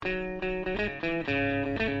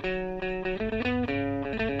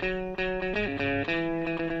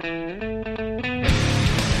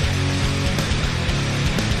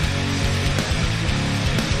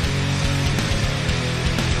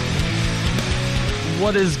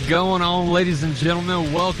What is going on, ladies and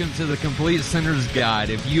gentlemen? Welcome to the Complete Sinner's Guide.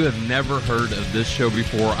 If you have never heard of this show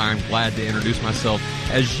before, I'm glad to introduce myself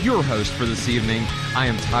as your host for this evening. I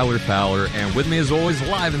am Tyler Fowler, and with me as always,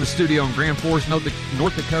 live in the studio in Grand Forks,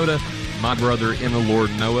 North Dakota, my brother in the Lord,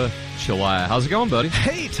 Noah Chalaya. How's it going, buddy?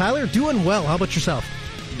 Hey, Tyler, doing well. How about yourself?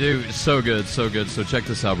 Dude, so good, so good. So check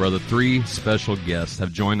this out, brother. 3 special guests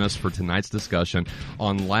have joined us for tonight's discussion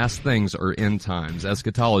on last things or end times,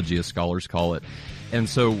 eschatology, as scholars call it. And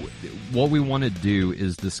so what we want to do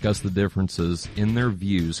is discuss the differences in their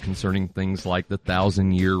views concerning things like the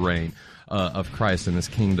 1,000-year reign of Christ and His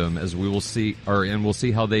kingdom, as we will see, and we'll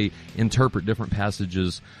see how they interpret different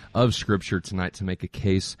passages of Scripture tonight to make a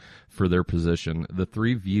case for their position. The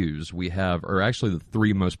 3 views we have are actually the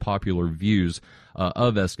 3 most popular views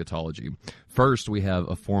of eschatology. First, we have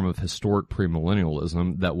a form of historic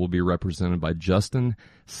premillennialism that will be represented by Justen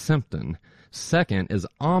Simpton. Second is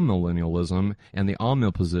amillennialism, and the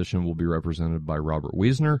amil position will be represented by Robert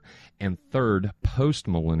Wiesner. And third,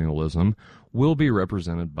 postmillennialism will be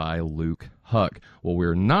represented by Luke Huck. What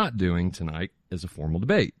we're not doing tonight is a formal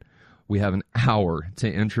debate. We have an hour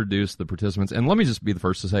to introduce the participants, and let me just be the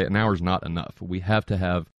first to say an hour is not enough.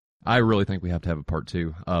 I really think we have to have a part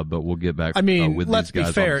 2, but we'll get back with these guys. Let's be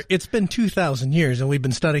fair. It's been 2,000 years, and we've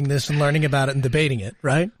been studying this and learning about it and debating it,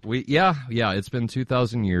 right? Yeah, it's been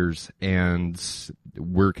 2,000 years, and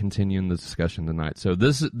we're continuing the discussion tonight. So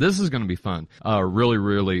this is going to be fun.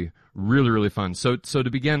 Really fun. So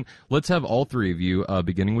to begin, let's have all 3 of you,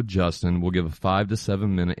 beginning with Justin. We'll give a 5 to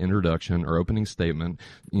 7 minute introduction or opening statement,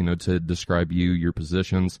 to describe your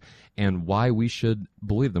positions and why we should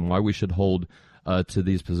believe them, why we should hold to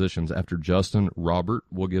these positions. After Justin, Robert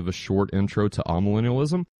will give a short intro to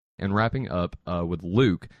amillennialism, and wrapping up with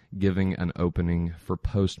Luke giving an opening for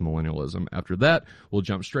postmillennialism. After that, we'll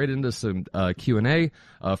jump straight into some Q&A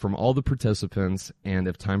from all the participants, and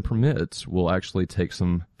if time permits, we'll actually take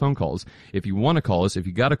some phone calls. If you want to call us, if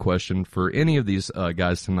you got a question for any of these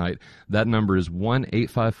guys tonight, that number is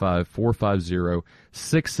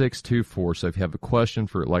 1-855-450-6624. So if you have a question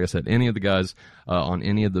for, like I said, any of the guys on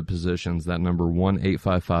any of the positions, that number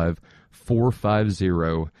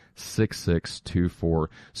 1-855-450-6624.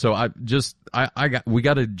 So we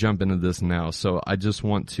got to jump into this now. So I just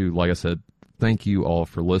want to, like I said, thank you all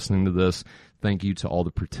for listening to this. Thank you to all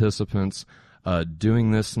the participants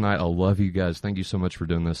doing this tonight. I love you guys. Thank you so much for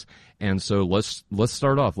doing this. And so let's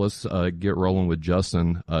start off. Let's get rolling with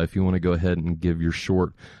Justin. If you want to go ahead and give your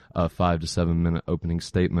short 5 to 7 minute opening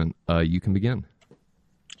statement, you can begin.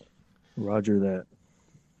 Roger that.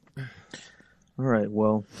 All right.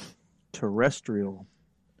 Well, terrestrial.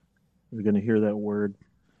 You're going to hear that word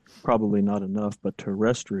probably not enough, but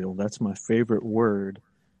terrestrial, that's my favorite word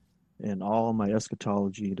in all my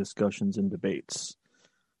eschatology discussions and debates.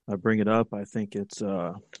 I bring it up. I think it's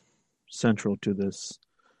central to this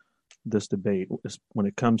debate when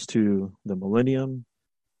it comes to the millennium,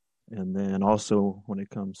 and then also when it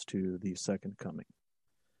comes to the second coming.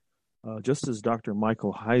 Just as Dr.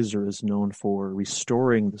 Michael Heiser is known for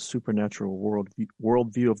restoring the supernatural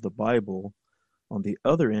worldview of the Bible, on the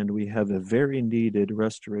other end, we have a very needed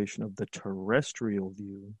restoration of the terrestrial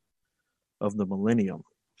view of the millennium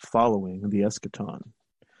following the eschaton.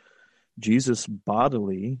 Jesus'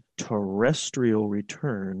 bodily terrestrial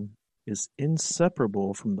return is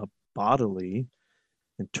inseparable from the bodily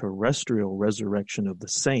and terrestrial resurrection of the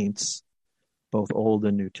saints, both Old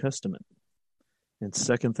and New Testament. In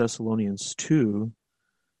 2 Thessalonians 2,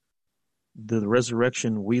 the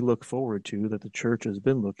resurrection we look forward to, that the church has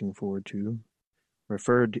been looking forward to,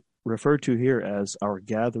 referred to here as our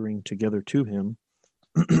gathering together to Him,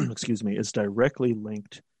 is directly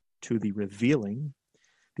linked to the revealing,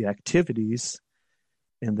 the activities,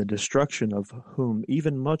 and the destruction of whom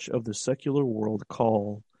even much of the secular world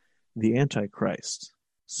call the Antichrist,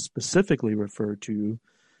 specifically referred to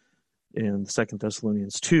in 2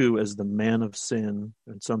 Thessalonians 2 as the man of sin,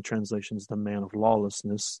 in some translations the man of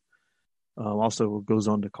lawlessness. Also goes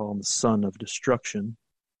on to call him the son of destruction.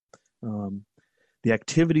 The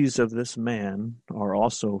activities of this man are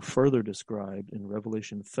also further described in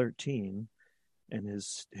Revelation 13, and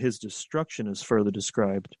his destruction is further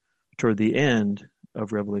described toward the end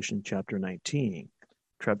of Revelation chapter 19,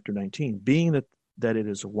 being that it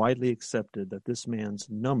is widely accepted that this man's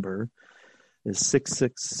number is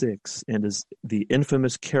 666 and is the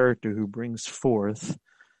infamous character who brings forth,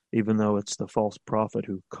 even though it's the false prophet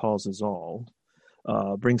who causes all,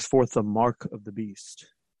 brings forth the mark of the beast.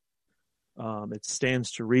 It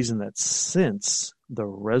stands to reason that since the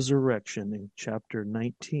resurrection in chapter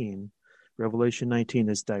 19, Revelation 19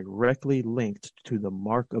 is directly linked to the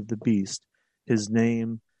mark of the beast, his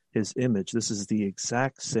name his image. This is the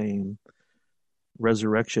exact same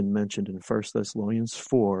resurrection mentioned in 1 Thessalonians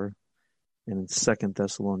 4 and in 2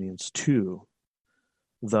 Thessalonians 2.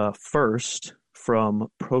 The first from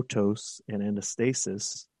protos and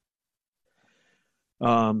anastasis.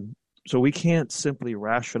 So we can't simply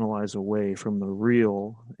rationalize away from the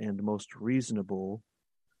real and most reasonable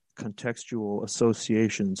contextual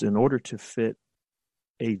associations in order to fit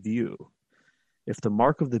a view. If the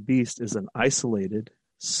mark of the beast is an isolated,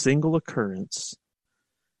 single occurrence,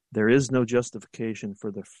 there is no justification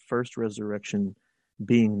for the first resurrection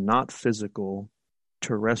being not physical,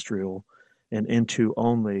 terrestrial, and into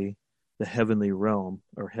only the heavenly realm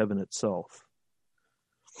or heaven itself.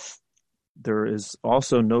 There is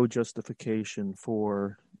also no justification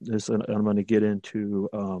for this, and I'm going to get into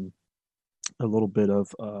a little bit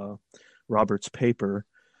of Robert's paper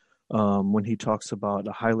when he talks about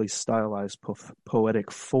a highly stylized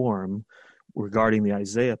poetic form regarding the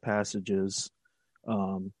Isaiah passages,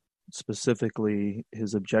 specifically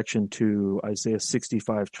his objection to Isaiah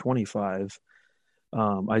 65:25.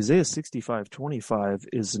 Isaiah 65:25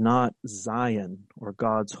 is not Zion or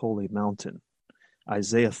God's holy mountain.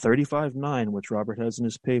 Isaiah 35:9, which Robert has in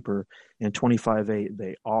his paper, and 25:8,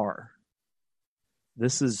 they are.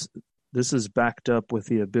 This is backed up with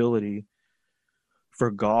the ability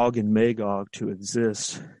for Gog and Magog to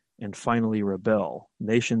exist and finally rebel.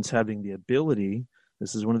 Nations having the ability,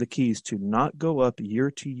 this is one of the keys, to not go up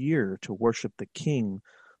year to year to worship the King,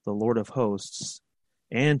 the Lord of hosts,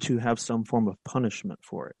 and to have some form of punishment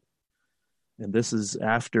for it. And this is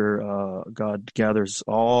after God gathers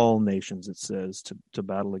all nations, it says, to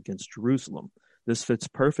battle against Jerusalem. This fits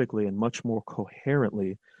perfectly and much more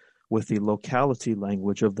coherently with the locality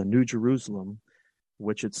language of the New Jerusalem,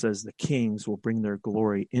 which it says the kings will bring their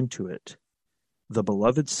glory into it. The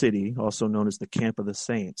beloved city, also known as the camp of the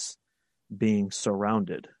saints, being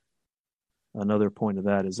surrounded. Another point of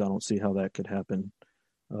that is I don't see how that could happen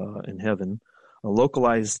in heaven. A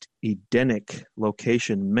localized Edenic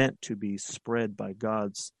location meant to be spread by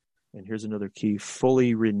God's, and here's another key,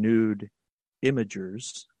 fully renewed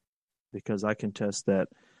imagers, because I contest that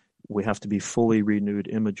we have to be fully renewed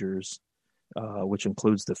imagers, which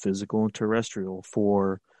includes the physical and terrestrial,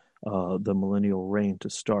 for the millennial reign to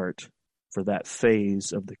start, for that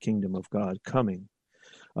phase of the kingdom of God coming.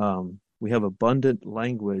 We have abundant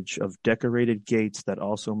language of decorated gates that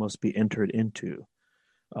also must be entered into.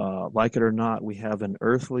 Like it or not, we have an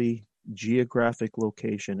earthly geographic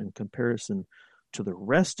location in comparison to the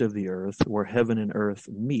rest of the earth where heaven and earth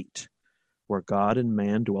meet, where God and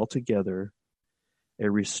man dwell together, a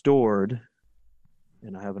restored,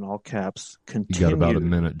 and I have in all caps, continued. You got about a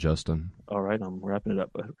minute, Justin. All right, I'm wrapping it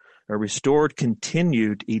up. A restored,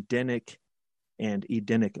 continued Edenic and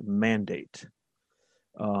Edenic mandate.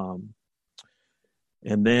 And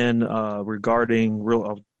then regarding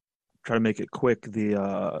I'll try to make it quick,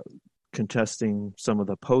 the contesting some of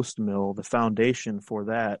the post-mill, the foundation for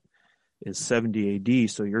that is 70 AD.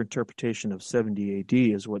 So your interpretation of 70 AD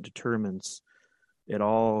is what determines it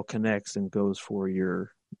all connects and goes for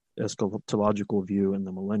your eschatological view in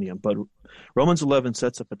the millennium. But Romans 11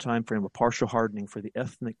 sets up a time frame of partial hardening for the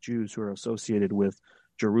ethnic Jews who are associated with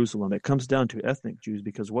Jerusalem. It comes down to ethnic Jews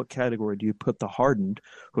because what category do you put the hardened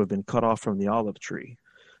who have been cut off from the olive tree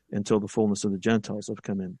until the fullness of the Gentiles have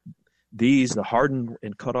come in? These, the hardened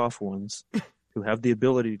and cut off ones, who have the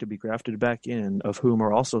ability to be grafted back in, of whom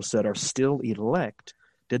are also said are still elect,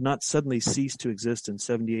 did not suddenly cease to exist in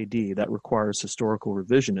 70 AD. That requires historical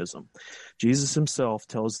revisionism. Jesus himself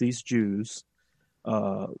tells these Jews,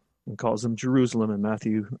 and calls them Jerusalem in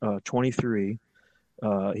Matthew 23,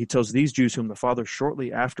 he tells these Jews whom the Father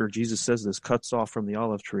shortly after Jesus says this cuts off from the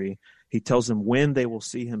olive tree, he tells them when they will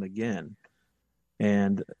see him again.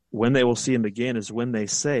 And when they will see him again is when they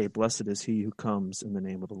say, "Blessed is he who comes in the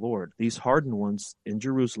name of the Lord." These hardened ones in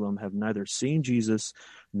Jerusalem have neither seen Jesus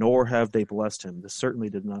nor have they blessed him. This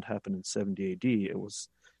certainly did not happen in 70 AD. It was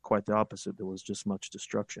quite the opposite. There was just much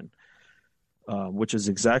destruction, which is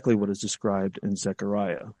exactly what is described in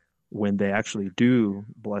Zechariah, when they actually do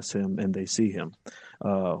bless him and they see him.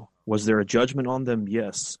 Was there a judgment on them?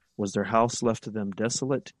 Yes. Was their house left to them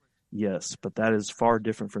desolate? Yes. But that is far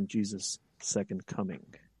different from Jesus' second coming.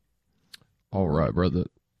 All right, brother.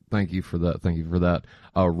 Thank you for that.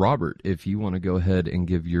 Robert, if you want to go ahead and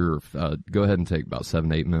give your, go ahead and take about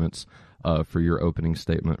 7-8 minutes for your opening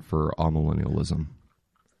statement for amillennialism.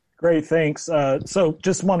 Great, thanks. So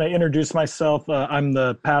just want to introduce myself. I'm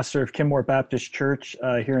the pastor of Kenmore Baptist Church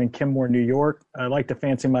here in Kenmore, New York. I like to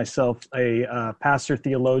fancy myself a pastor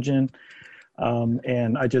theologian.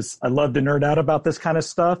 And I love to nerd out about this kind of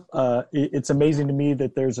stuff. It's amazing to me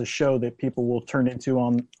that there's a show that people will turn into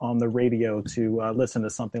on the radio to listen to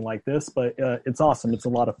something like this, but it's awesome. It's a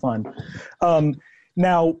lot of fun.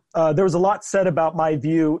 Now, there was a lot said about my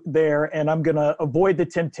view there, and I'm going to avoid the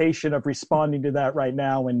temptation of responding to that right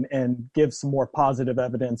now and give some more positive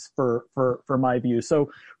evidence for my view. So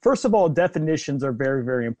first of all, definitions are very,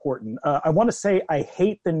 very important. I want to say I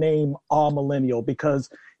hate the name amillennial because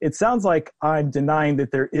it sounds like I'm denying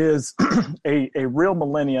that there is a real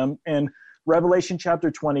millennium. And Revelation chapter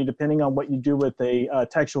 20, depending on what you do with a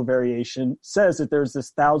textual variation, says that there's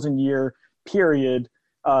this 1,000-year period.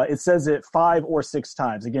 It says it 5 or 6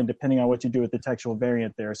 times, again, depending on what you do with the textual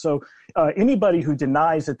variant there. So anybody who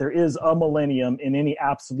denies that there is a millennium in any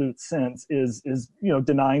absolute sense is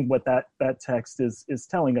denying what that text is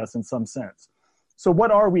telling us in some sense. So what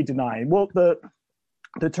are we denying? Well,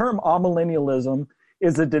 the term amillennialism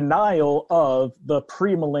is a denial of the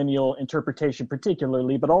premillennial interpretation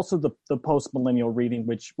particularly, but also the postmillennial reading,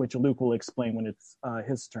 which Luke will explain when it's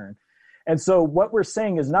his turn. And so what we're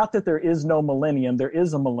saying is not that there is no millennium, there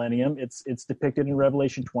is a millennium, it's depicted in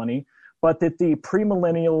Revelation 20, but that the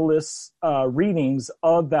premillennialist readings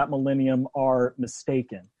of that millennium are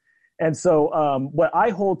mistaken. And so what I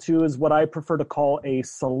hold to is what I prefer to call a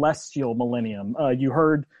celestial millennium. You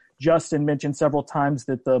heard Justin mention several times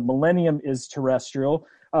that the millennium is terrestrial.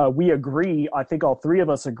 We agree, I think all three of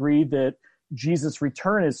us agree that Jesus'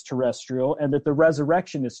 return is terrestrial and that the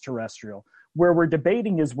resurrection is terrestrial. Where we're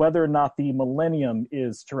debating is whether or not the millennium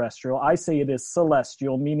is terrestrial. I say it is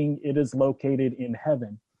celestial, meaning it is located in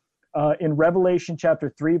heaven. In Revelation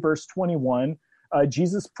chapter 3, verse 21,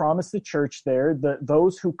 Jesus promised the church there that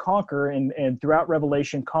those who conquer, and throughout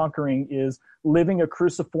Revelation, conquering is living a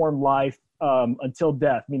cruciform life until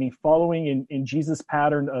death, meaning following in Jesus'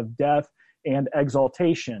 pattern of death and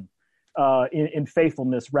exaltation in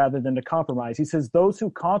faithfulness rather than to compromise. He says, those who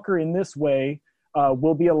conquer in this way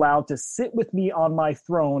will be allowed to sit with me on my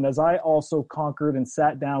throne as I also conquered and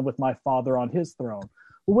sat down with my Father on his throne.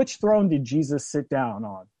 Well, which throne did Jesus sit down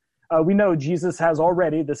on? We know Jesus has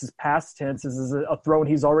already, this is past tense, this is a throne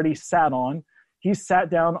he's already sat on. He sat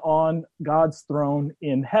down on God's throne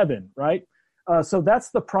in heaven, right? So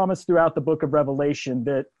that's the promise throughout the book of Revelation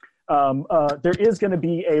that there is going to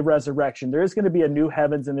be a resurrection. There is going to be a new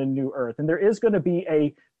heavens and a new earth. And there is going to be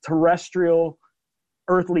a terrestrial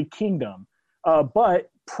earthly kingdom.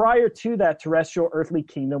 But prior to that terrestrial earthly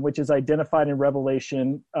kingdom, which is identified in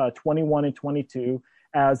Revelation 21 and 22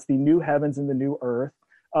 as the new heavens and the new earth,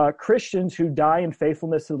 Christians who die in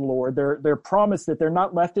faithfulness to the Lord, they're promised that they're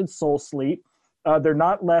not left in soul sleep. They're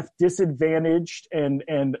not left disadvantaged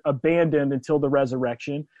and abandoned until the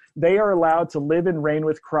resurrection. They are allowed to live and reign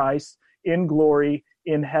with Christ in glory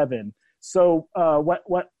in heaven. So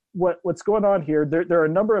what's going on here, there are a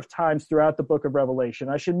number of times throughout the book of Revelation,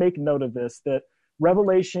 I should make note of this, that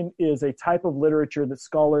Revelation is a type of literature that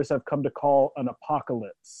scholars have come to call an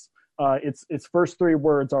apocalypse. Its first 3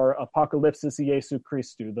 words are apocalypsis Jesu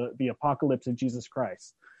Christu, the apocalypse of Jesus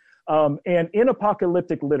Christ. And in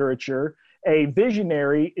apocalyptic literature, a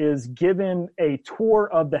visionary is given a tour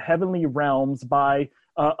of the heavenly realms by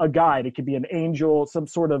a guide. It could be an angel, some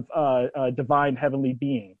sort of divine heavenly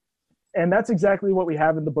being. And that's exactly what we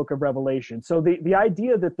have in the book of Revelation. So the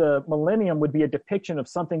idea that the millennium would be a depiction of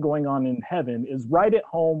something going on in heaven is right at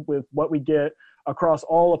home with what we get across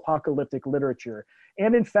all apocalyptic literature.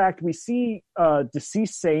 And in fact, we see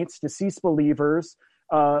deceased saints, deceased believers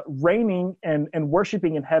reigning and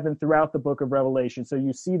worshiping in heaven throughout the book of Revelation. So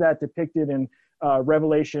you see that depicted in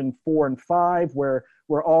Revelation 4 and 5, where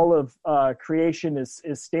all of creation is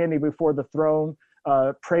standing before the throne,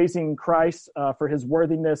 praising Christ for his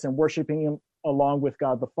worthiness and worshiping him along with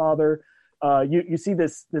God the Father. You see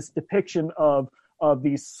this depiction of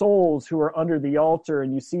these souls who are under the altar,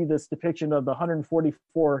 and you see this depiction of the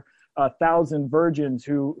 144,000 virgins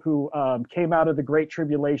who came out of the Great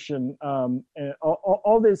Tribulation, and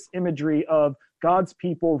all this imagery of God's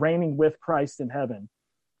people reigning with Christ in heaven.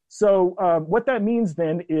 So what that means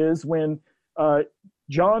then is when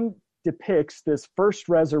John depicts this first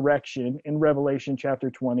resurrection in Revelation chapter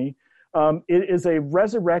 20, it is a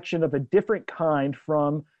resurrection of a different kind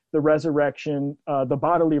from the resurrection, the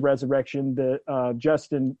bodily resurrection that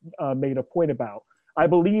Justin made a point about. I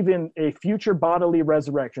believe in a future bodily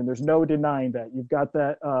resurrection. There's no denying that. You've got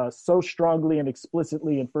that so strongly and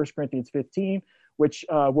explicitly in 1 Corinthians 15, which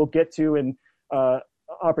we'll get to in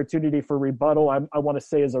opportunity for rebuttal. I want to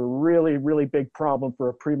say is a really, really big problem for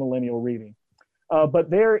a premillennial reading. But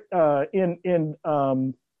there in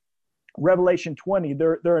Revelation 20,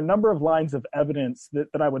 there are a number of lines of evidence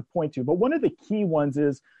that I would point to. But one of the key ones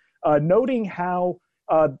is noting how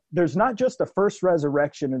there's not just a first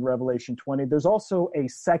resurrection in Revelation 20, there's also a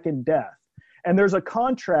second death. And there's a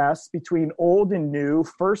contrast between old and new,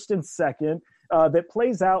 first and second, that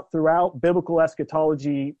plays out throughout biblical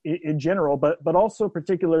eschatology in general, but also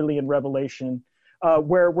particularly in Revelation,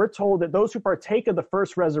 where we're told that those who partake of the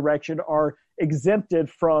first resurrection are exempted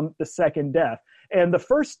from the second death. And the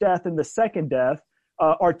first death and the second death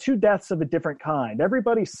are two deaths of a different kind.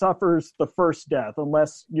 Everybody suffers the first death,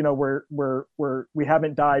 unless we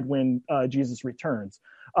haven't died when Jesus returns.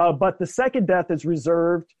 But the second death is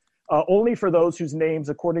reserved only for those whose names,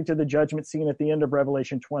 according to the judgment scene at the end of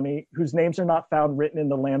Revelation 20, whose names are not found written in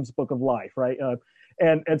the Lamb's Book of Life, right?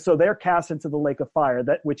 And so they're cast into the lake of fire,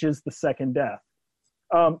 which is the second death.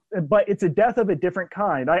 But it's a death of a different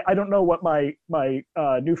kind. I don't know what my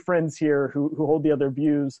new friends here who hold the other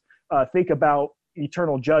views think about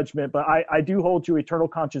eternal judgment, but I do hold to eternal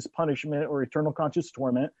conscious punishment or eternal conscious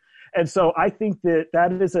torment. And so I think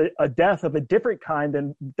that is a death of a different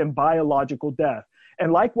kind than biological death.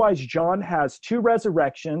 And likewise, John has two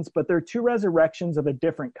resurrections, but they're two resurrections of a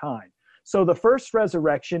different kind. So the first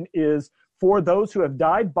resurrection is for those who have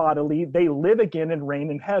died bodily, they live again and reign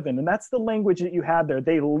in heaven. And that's the language that you have there.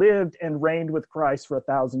 They lived and reigned with Christ for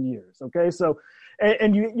 1,000 years. Okay, so,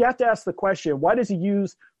 and you have to ask the question, why does he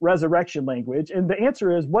use resurrection language? And the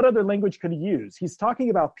answer is, what other language could he use? He's talking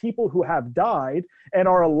about people who have died and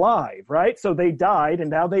are alive, right? So they died and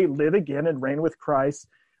now they live again and reign with Christ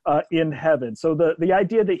in heaven. So the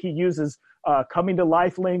idea that he uses coming to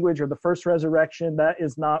life language or the first resurrection, that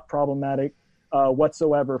is not problematic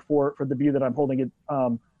whatsoever for the view that I'm holding it.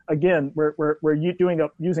 Again, we're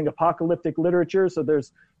using apocalyptic literature, so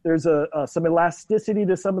there's some elasticity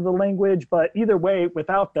to some of the language, but either way,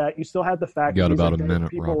 without that, you still have the fact that about a minute,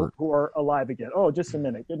 people Robert, who are alive again. Oh, just a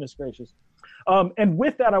minute. Goodness gracious. And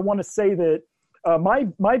with that, I want to say that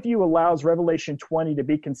my view allows Revelation 20 to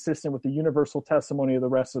be consistent with the universal testimony of the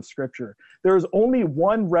rest of Scripture. There is only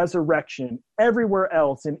one resurrection everywhere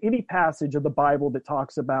else in any passage of the Bible that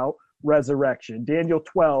talks about resurrection. Daniel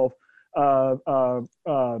 12,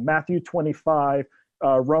 Matthew 25,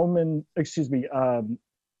 Romans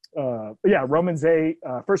 8,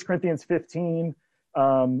 1 Corinthians 15,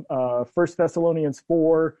 1 Thessalonians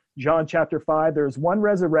 4, John chapter 5. There's one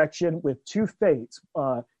resurrection with two fates,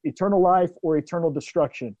 eternal life or eternal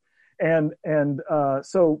destruction. And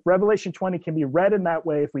so Revelation 20 can be read in that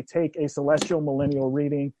way if we take a celestial millennial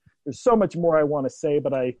reading. There's so much more I want to say,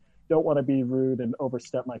 but I don't want to be rude and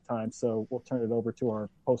overstep my time, so we'll turn it over to our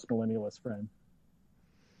postmillennialist friend.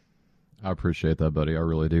 I appreciate that, buddy. I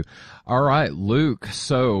really do. All right, Luke,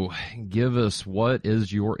 so give us, what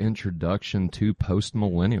is your introduction to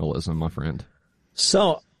postmillennialism, my friend?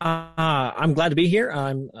 So I'm glad to be here.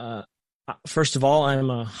 First of all, I'm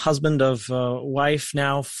a husband of a wife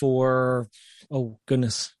now for, oh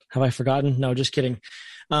goodness, have I forgotten? No, just kidding.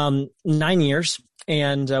 9 years,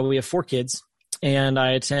 and we have 4 kids. And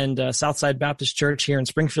I attend Southside Baptist Church here in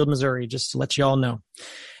Springfield, Missouri, just to let you all know.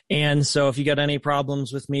 And so if you got any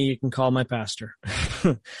problems with me, you can call my pastor.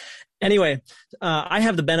 Anyway, I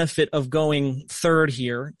have the benefit of going third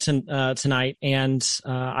here tonight, and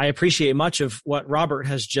I appreciate much of what Robert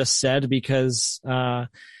has just said because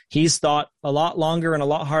he's thought a lot longer and a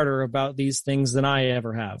lot harder about these things than I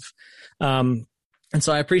ever have. And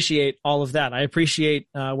so I appreciate all of that. I appreciate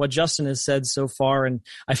what Justin has said so far. And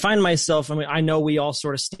I find myself, I know we all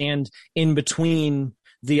sort of stand in between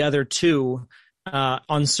the other two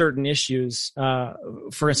on certain issues.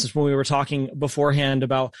 For instance, when we were talking beforehand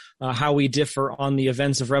about how we differ on the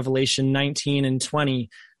events of Revelation 19 and 20,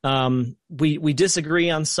 we disagree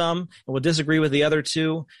on some, and we'll disagree with the other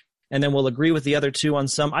two, and then we'll agree with the other two on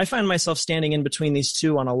some. I find myself standing in between these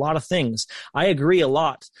two on a lot of things. I agree a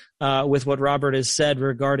lot with what Robert has said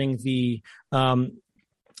regarding the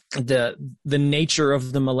nature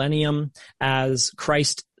of the millennium as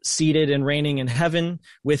Christ seated and reigning in heaven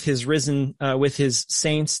with his risen, with his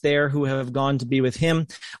saints there who have gone to be with him.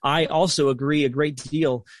 I also agree a great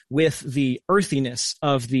deal with the earthiness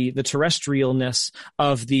of the terrestrialness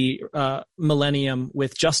of the millennium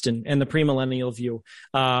with Justin and the premillennial view.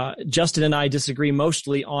 Justin and I disagree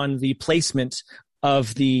mostly on the placement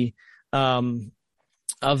of the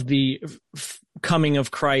coming of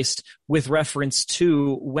Christ with reference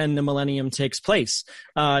to when the millennium takes place.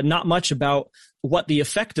 Not much about what the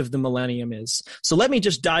effect of the millennium is. So let me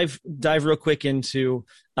just dive real quick into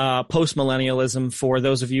postmillennialism. For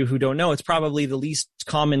those of you who don't know, it's probably the least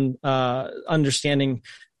common understanding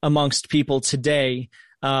amongst people today,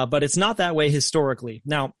 but it's not that way historically.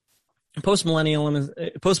 Now,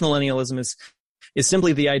 postmillennialism is is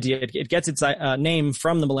simply the idea. It gets its name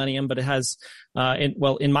from the millennium, but it has,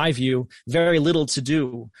 in my view, very little to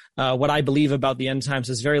do. What I believe about the end times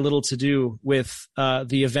has very little to do with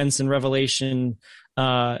the events in Revelation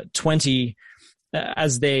 20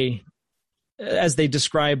 as they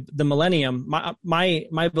describe the millennium.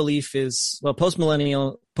 My belief is, well,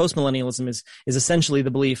 postmillennialism is essentially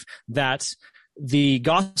the belief that the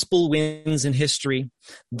gospel wins in history,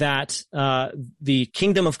 that the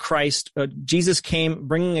kingdom of Christ, Jesus came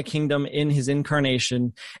bringing a kingdom in his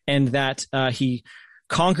incarnation, and that he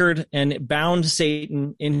conquered and bound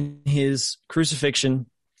Satan in his crucifixion,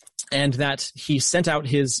 and that he sent out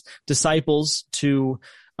his disciples to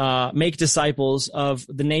make disciples of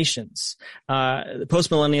the nations.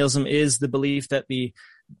 Postmillennialism is the belief that the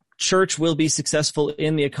church will be successful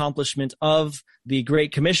in the accomplishment of the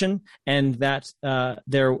Great Commission, and that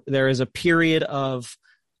there is a period of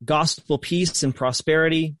gospel peace and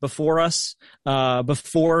prosperity before us,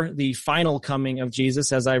 before the final coming of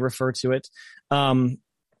Jesus, as I refer to it,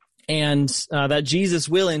 and that Jesus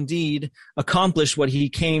will indeed accomplish what he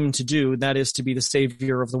came to do, that is to be the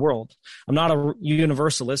savior of the world. I'm not a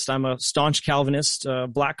universalist. I'm a staunch Calvinist,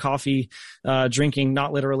 black coffee drinking,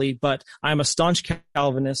 not literally, but I'm a staunch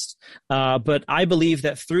Calvinist. But I believe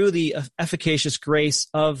that through the efficacious grace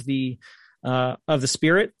of the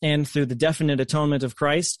Spirit and through the definite atonement of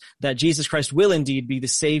Christ, that Jesus Christ will indeed be the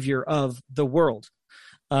savior of the world.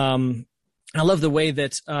 I love the way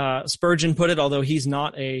that Spurgeon put it, although he's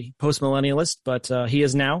not a postmillennialist, but he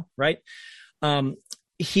is now, right?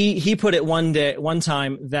 He put it one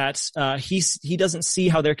time that he doesn't see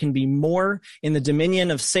how there can be more in the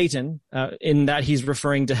dominion of Satan, in that he's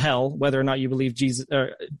referring to hell. Whether or not you believe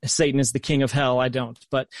Satan is the king of hell, I don't.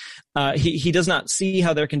 But he does not see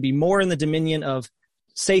how there can be more in the dominion of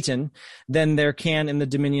Satan than there can in the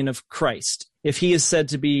dominion of Christ. If he is said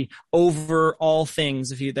to be over all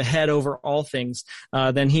things, if he the head over all things,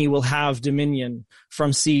 then he will have dominion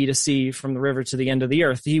from sea to sea, from the river to the end of the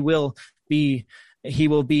earth. He will be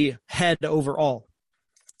head over all.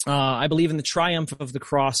 I believe in the triumph of the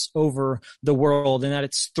cross over the world, and that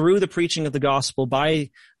it's through the preaching of the gospel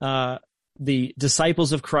by the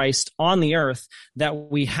disciples of Christ on the earth that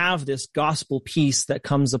we have this gospel peace that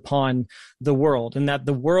comes upon the world, and that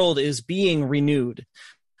the world is being renewed.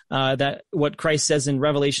 That what Christ says in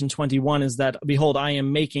Revelation 21 is that, behold, I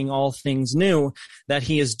am making all things new, that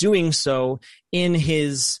he is doing so in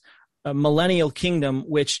his millennial kingdom,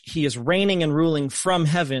 which he is reigning and ruling from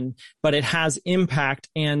heaven, but it has impact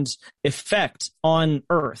and effect on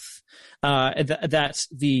earth. That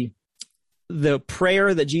the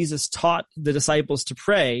prayer that Jesus taught the disciples to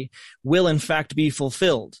pray will in fact be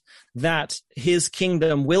fulfilled, that his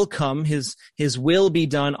kingdom will come, his will be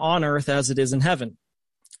done on earth as it is in heaven.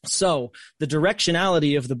 So the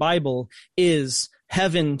directionality of the Bible is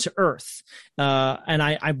heaven to earth. And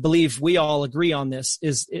I believe we all agree on this,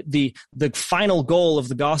 is the final goal of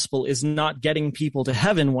the gospel is not getting people to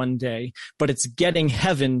heaven one day, but it's getting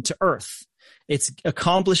heaven to earth. It's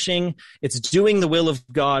it's doing the will of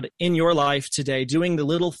God in your life today, doing the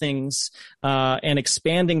little things, and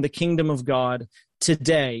expanding the kingdom of God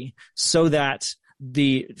today so that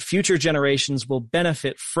the future generations will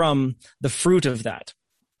benefit from the fruit of that.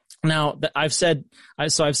 Now, I've said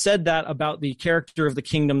that about the character of the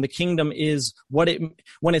kingdom. The kingdom is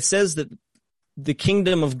when it says that the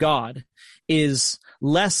kingdom of God is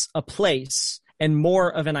less a place and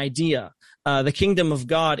more of an idea. The kingdom of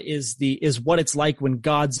God is what it's like when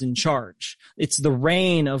God's in charge. It's the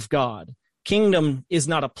reign of God. Kingdom is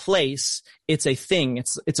not a place, it's a thing.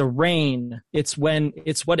 It's a reign. It's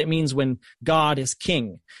what it means when God is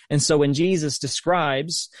king. And so when Jesus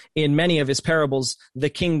describes in many of his parables the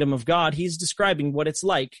kingdom of God, he's describing what it's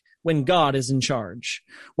like when God is in charge.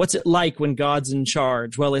 What's it like when God's in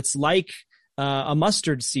charge? Well, it's like a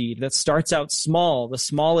mustard seed that starts out small, the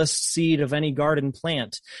smallest seed of any garden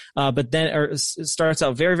plant, it starts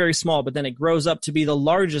out very, very small, but then it grows up to be the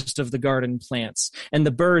largest of the garden plants, and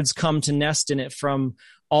the birds come to nest in it from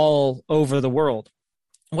all over the world.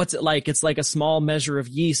 What's it like? It's like a small measure of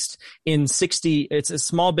yeast it's a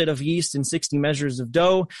small bit of yeast in 60 measures of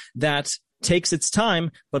dough that takes its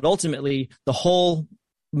time, but ultimately the whole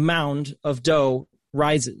mound of dough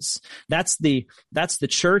rises. That's the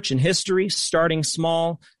church in history, starting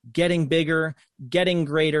small, getting bigger, getting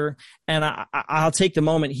greater. And I'll take the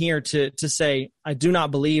moment here to say, I do not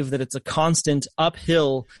believe that it's a constant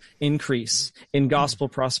uphill increase in gospel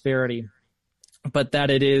prosperity, but that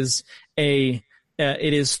it is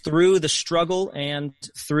through the struggle and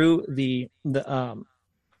through the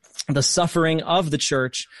suffering of the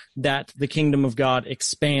church that the kingdom of God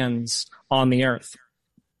expands on the earth.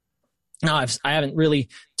 No, I haven't really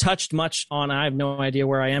touched much on. I have no idea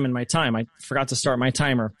where I am in my time. I forgot to start my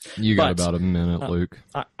timer. You got about a minute, Luke.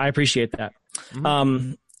 I appreciate that.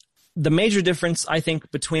 Mm-hmm. The major difference, I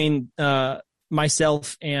think, between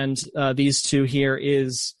myself and these two here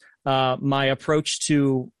is my approach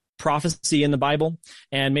to prophecy in the Bible,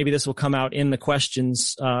 and maybe this will come out in the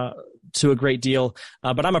questions to a great deal.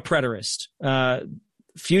 But I'm a preterist.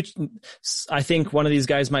 I think one of these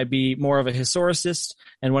guys might be more of a historicist,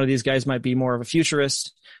 and one of these guys might be more of a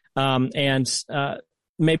futurist. And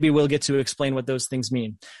maybe we'll get to explain what those things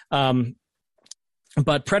mean.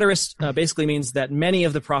 But preterist basically means that many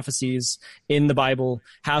of the prophecies in the Bible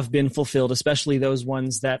have been fulfilled, especially those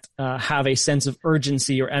ones that have a sense of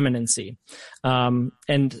urgency or imminency.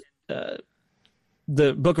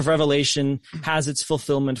 The book of Revelation has its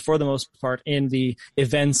fulfillment for the most part in the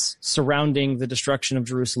events surrounding the destruction of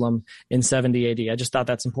Jerusalem in 70 AD. I just thought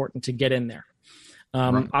that's important to get in there.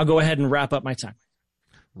 Right. I'll go ahead and wrap up my time.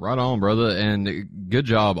 Right on, brother, and good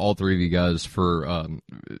job, all three of you guys, for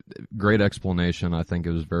great explanation. I think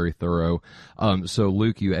it was very thorough. So,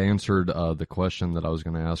 Luke, you answered the question that I was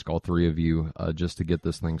going to ask all three of you just to get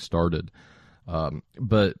this thing started.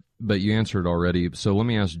 But you answered already. So let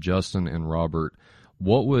me ask Justin and Robert,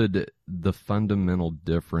 what would the fundamental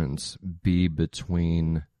difference be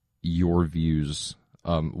between your views?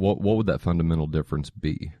 What would that fundamental difference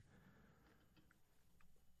be?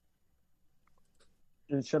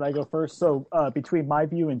 Should I go first? So between my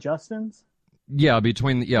view and Justin's?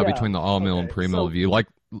 Between the all-mill and pre-mill view.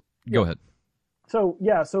 Go ahead.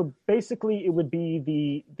 So basically it would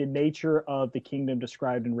be the nature of the kingdom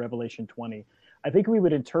described in Revelation 20. I think we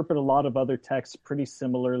would interpret a lot of other texts pretty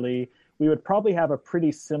similarly. We would probably have a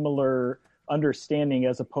pretty similar understanding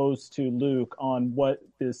as opposed to Luke on what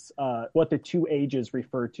the two ages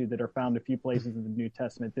refer to that are found a few places in the New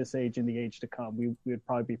Testament, this age and the age to come. We would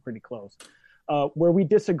probably be pretty close. Where we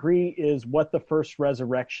disagree is what the first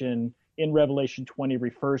resurrection in Revelation 20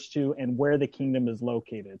 refers to and where the kingdom is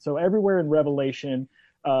located. So everywhere in Revelation,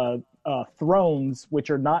 thrones, which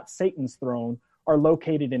are not Satan's throne, are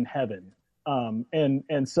located in heaven.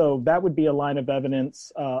 And so that would be a line of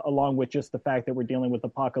evidence, along with just the fact that we're dealing with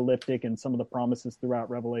apocalyptic and some of the promises throughout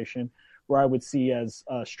Revelation, where I would see as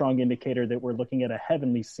a strong indicator that we're looking at a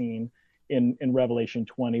heavenly scene in Revelation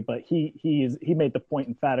 20. But he made the point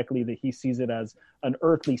emphatically that he sees it as an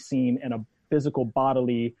earthly scene and a physical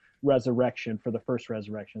bodily resurrection for the first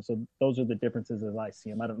resurrection. So those are the differences as I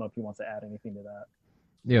see them. I don't know if he wants to add anything to that.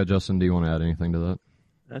 Yeah, Justin, do you want to add anything to that?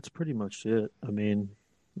 That's pretty much it. I mean,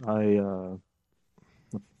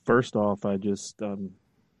 first off, I just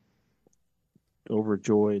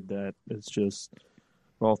overjoyed that it's just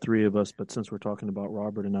all three of us, but since we're talking about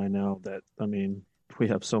Robert and I now, that, I mean, we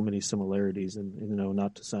have so many similarities, and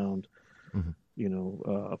not to sound,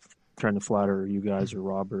 trying to flatter you guys or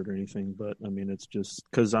Robert or anything, but I mean, it's just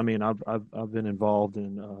because I've been involved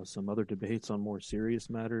in some other debates on more serious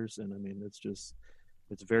matters, and I mean, it's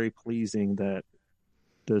very pleasing that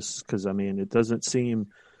this, because I mean, it doesn't seem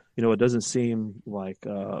like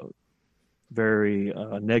very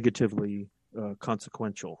negatively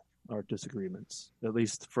consequential, our disagreements, at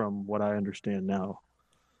least from what I understand now.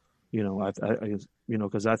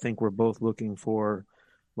 Because I think we're both looking for,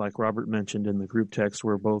 like Robert mentioned in the group text,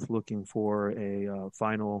 we're both looking for a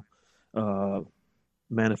final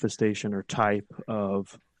manifestation or type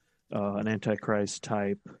of an Antichrist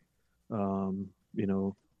type,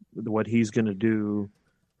 what he's going to do,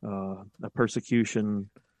 a persecution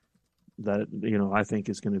that, I think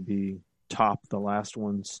is going to be top the last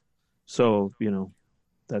ones. So,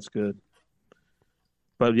 that's good.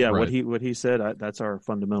 But yeah, right. What he said, that's our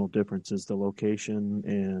fundamental difference, is the location,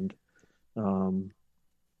 and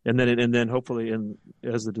then hopefully,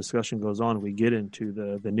 as the discussion goes on, we get into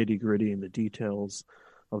the nitty gritty and the details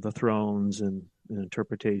of the thrones and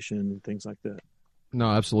interpretation and things like that.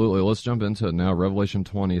 No, absolutely. Let's jump into it now. Revelation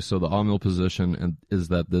 20. So the all-mill position is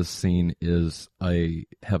that this scene is a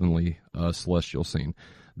heavenly, celestial scene.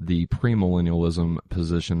 The premillennialism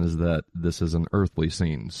position is that this is an earthly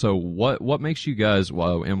scene. So what makes you guys,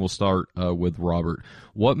 and we'll start with Robert,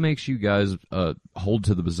 what makes you guys hold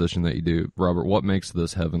to the position that you do? Robert, what makes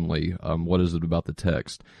this heavenly? What is it about the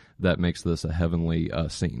text that makes this a heavenly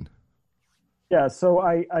scene? Yeah, so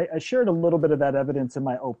I shared a little bit of that evidence in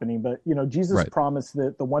my opening, but Jesus promised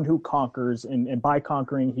that the one who conquers, and by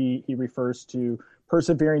conquering he refers to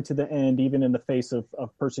persevering to the end, even in the face of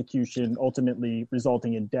persecution, ultimately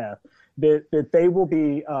resulting in death, that they will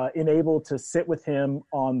be enabled to sit with him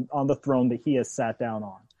on the throne that he has sat down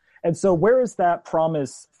on. And so where is that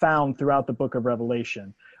promise found throughout the book of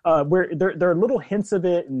Revelation? Where there are little hints of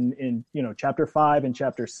it in chapter 5 and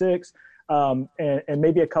chapter 6. and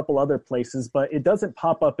maybe a couple other places, but it doesn't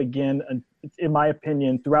pop up again, in my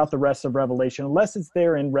opinion, throughout the rest of Revelation, unless it's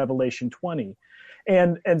there in Revelation 20.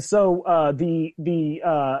 And so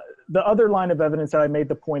the other line of evidence that I made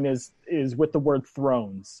the point is with the word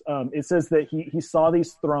thrones. It says that he saw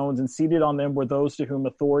these thrones, and seated on them were those to whom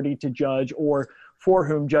authority to judge or for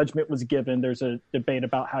whom judgment was given. There's a debate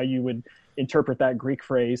about how you would interpret that Greek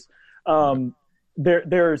phrase. There are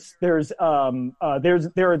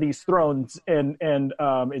these thrones, and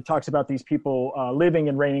it talks about these people living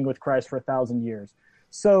and reigning with Christ for 1,000 years.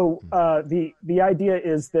 So the idea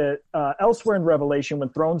is that elsewhere in Revelation, when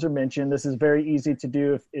thrones are mentioned, this is very easy to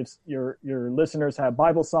do if your listeners have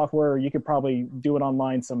Bible software, or you could probably do it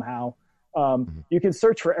online somehow. You can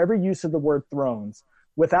search for every use of the word thrones.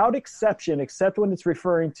 Without exception, except when it's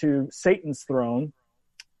referring to Satan's throne,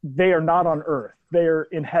 they are not on earth. They are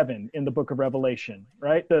in heaven in the book of Revelation,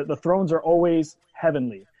 right? The thrones are always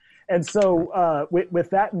heavenly. And so with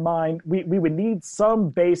that in mind, we would need some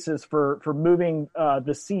basis for moving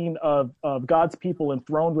the scene of God's people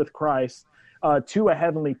enthroned with Christ to a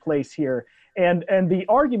heavenly place here. And the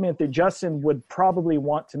argument that Justin would probably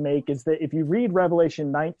want to make is that if you read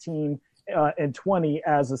Revelation 19 and 20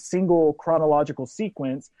 as a single chronological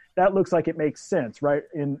sequence, that looks like it makes sense, right?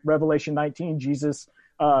 In Revelation 19, Jesus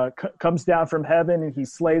comes down from heaven and he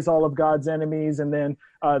slays all of God's enemies, and then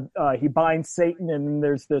he binds Satan, and then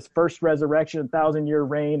there's this first resurrection, 1,000-year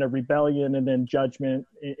reign, a rebellion, and then judgment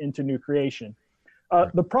into new creation.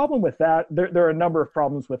 The problem with that, there are a number of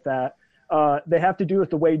problems with that. They have to do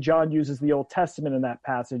with the way John uses the Old Testament in that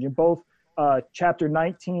passage. In both chapter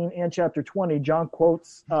 19 and chapter 20, John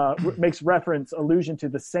quotes, makes reference, allusion to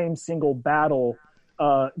the same single battle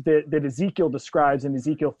that Ezekiel describes in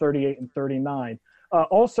Ezekiel 38 and 39.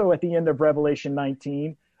 Also, at the end of Revelation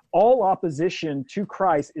 19, all opposition to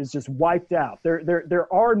Christ is just wiped out. There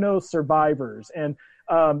are no survivors. And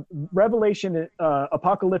Revelation,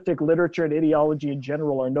 apocalyptic literature and ideology in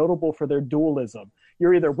general are notable for their dualism.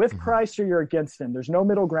 You're either with Christ or you're against him. There's no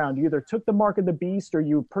middle ground. You either took the mark of the beast or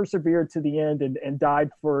you persevered to the end and died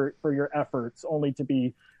for your efforts, only to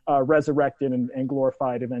be resurrected and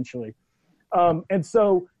glorified eventually. And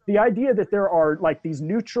so the idea that there are like these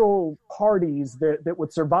neutral parties that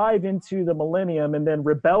would survive into the millennium and then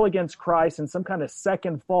rebel against Christ in some kind of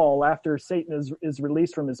second fall after Satan is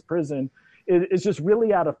released from his prison is just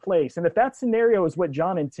really out of place. And if that scenario is what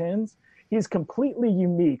John intends, he's completely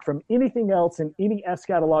unique from anything else in any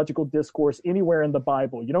eschatological discourse anywhere in the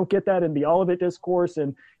Bible. You don't get that in the Olivet Discourse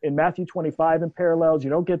and in Matthew 25 and parallels. You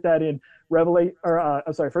don't get that in 1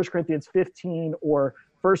 Corinthians 15 or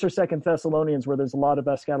 1st or 2nd Thessalonians, where there's a lot of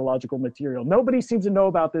eschatological material. Nobody seems to know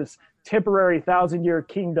about this temporary 1,000-year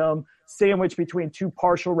kingdom sandwiched between two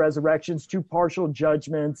partial resurrections, two partial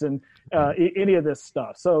judgments, and any of this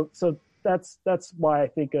stuff. So that's why I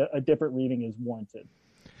think a different reading is warranted.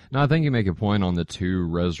 No, I think you make a point on the two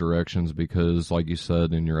resurrections because, like you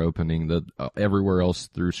said in your opening, that everywhere else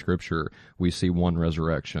through Scripture we see one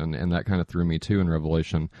resurrection, and that kind of threw me too in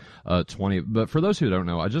Revelation 20. But for those who don't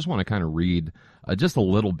know, I just want to kind of read just a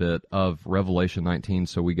little bit of Revelation 19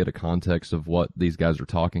 so we get a context of what these guys are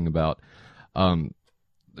talking about. Let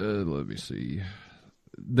me see.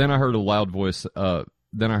 Then I heard a loud voice.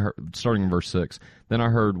 Then I heard, starting in verse 6, then I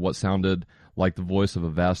heard what sounded like the voice of a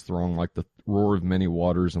vast throng, like the roar of many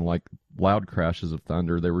waters, and like loud crashes of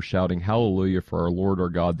thunder. They were shouting, "Hallelujah, for our Lord our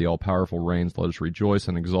God, the all-powerful reigns. Let us rejoice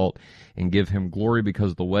and exult and give him glory,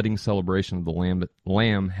 because the wedding celebration of the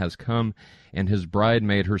Lamb has come, and his bride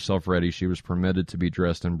made herself ready. She was permitted to be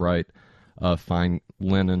dressed in bright fine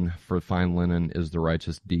linen, for fine linen is the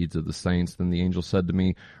righteous deeds of the saints." Then the angel said to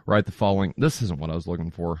me, "Write the following." This isn't what I was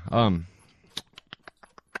looking for.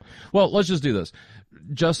 Well, let's just do this.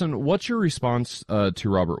 Justin, what's your response to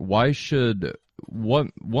Robert? What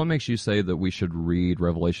makes you say that we should read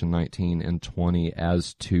Revelation 19 and 20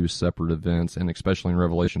 as two separate events, and especially in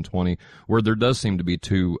Revelation 20, where there does seem to be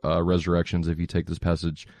two resurrections if you take this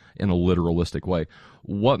passage in a literalistic way?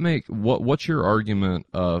 What's your argument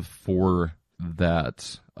for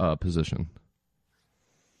that position?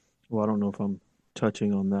 Well, I don't know if I'm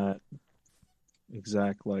touching on that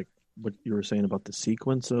exact, like what you were saying about the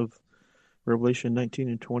sequence of Revelation 19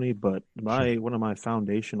 and 20, but one of my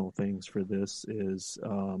foundational things for this is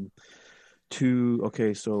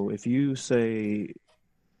so if you say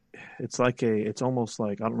it's almost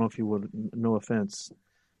like, I don't know if you would, no offense,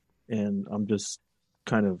 and I'm just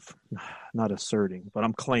kind of not asserting, but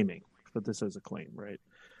I'm claiming, but this is a claim, right?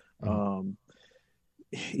 Mm-hmm.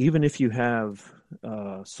 Even if you have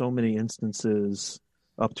so many instances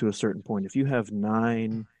up to a certain point, if you have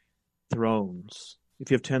 9 thrones, if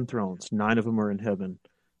you have 10 thrones, 9 of them are in heaven,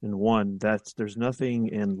 and 1, there's nothing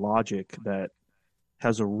in logic that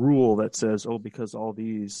has a rule that says, oh, because all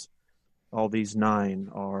these 9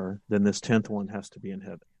 are, then this 10th one has to be in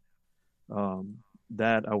heaven.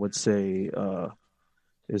 That I would say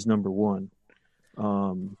is number 1.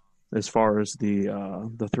 As far as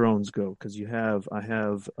the thrones go, because I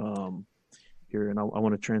have here, and I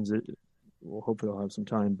want to transit. Well, hopefully I'll have some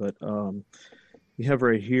time, but you have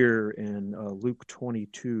right here in Luke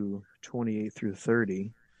 22:28 through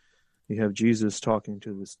 30. You have Jesus talking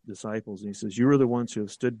to his disciples, and he says, "You are the ones who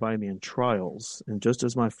have stood by me in trials, and just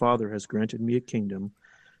as my Father has granted me a kingdom,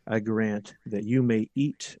 I grant that you may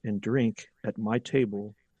eat and drink at my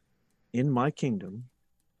table in my kingdom,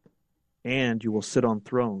 and you will sit on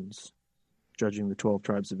thrones, judging the 12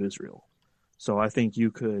 tribes of Israel." So I think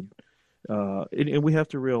you could, and we have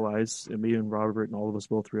to realize, and me and Robert and all of us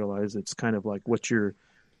both realize, it's kind of like what you're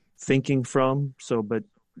thinking from. So, but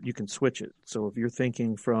you can switch it. So if you're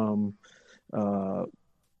thinking from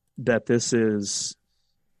that this is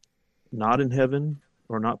not in heaven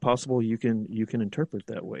or not possible, you can interpret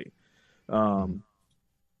that way.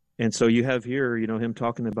 And so you have here, him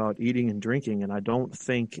talking about eating and drinking, and I don't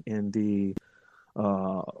think in the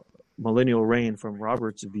millennial reign, from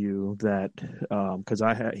Robert's view, that because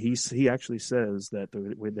he actually says that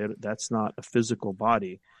that's not a physical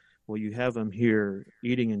body. Well, you have him here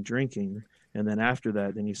eating and drinking, and then after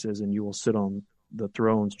that, then he says, "And you will sit on the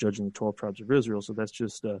thrones, judging the 12 tribes of Israel." So that's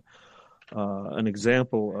just an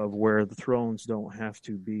example of where the thrones don't have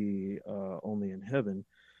to be only in heaven.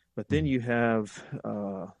 But then you have,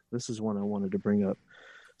 this is one I wanted to bring up.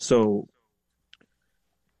 So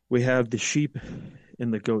we have the sheep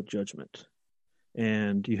and the goat judgment.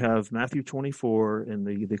 And you have Matthew 24, and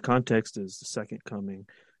the context is the second coming,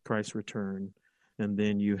 Christ's return. And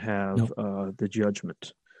then you have the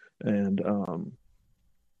judgment. And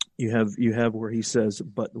you have where he says,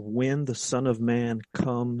 "But when the Son of Man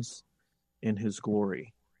comes in his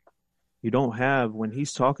glory." You don't have, when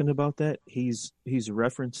he's talking about that, he's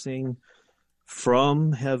referencing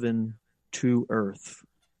from heaven to earth.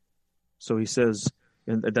 So he says,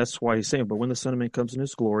 and that's why he's saying, "But when the Son of Man comes in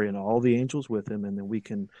his glory and all the angels with him," and then we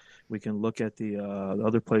can look at the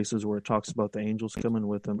other places where it talks about the angels coming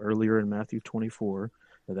with him earlier in Matthew 24.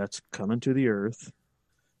 That's coming to the earth.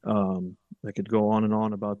 I could go on and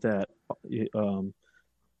on about that.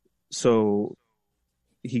 So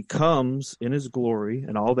he comes in his glory,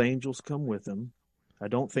 and all the angels come with him. I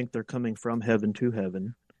don't think they're coming from heaven to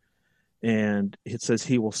heaven. And it says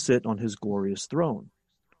he will sit on his glorious throne.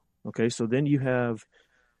 Okay, so then you have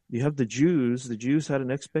the Jews. The Jews had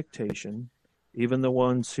an expectation, even the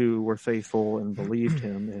ones who were faithful and believed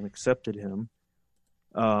him and accepted him.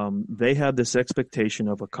 They had this expectation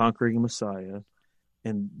of a conquering Messiah,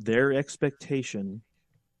 and their expectation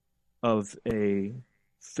of a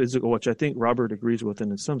physical, which I think Robert agrees with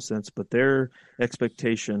in some sense, but their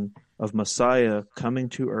expectation of Messiah coming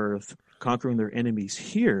to earth, conquering their enemies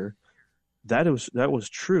here, that was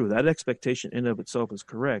true. That expectation in and of itself is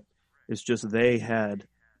correct. It's just they had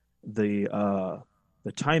the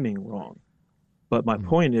timing wrong. But my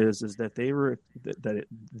point is that they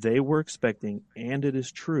were expecting, and it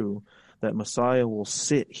is true, that Messiah will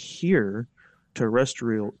sit here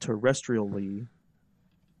terrestrially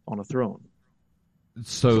on a throne.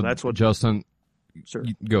 So that's what Justin. Sir,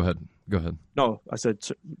 go ahead. No, I said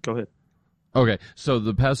go ahead. Okay, so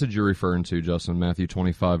the passage you're referring to, Justin, Matthew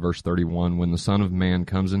 25, verse 31, "When the Son of Man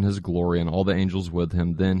comes in his glory and all the angels with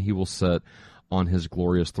him, then he will sit on his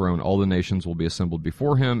glorious throne. All the nations will be assembled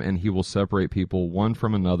before him, and he will separate people one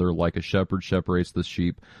from another like a shepherd separates the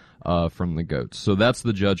sheep from the goats." So that's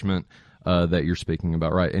the judgment that you're speaking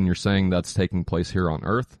about, right? And you're saying that's taking place here on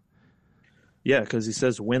earth? Yeah, because he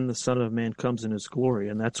says, "When the Son of Man comes in his glory,"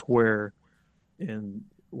 and that's where,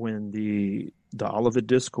 when the Olivet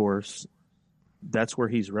Discourse, that's where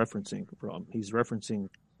he's referencing from. He's referencing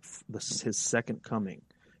his second coming,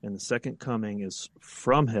 and the second coming is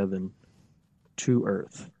from heaven to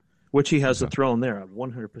earth, which he has a throne there. I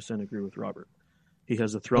 100% agree with Robert. He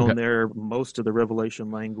has a throne there. Most of the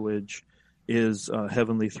Revelation language is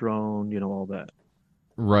heavenly throne, all that.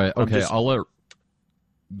 Right. Okay. I'll let.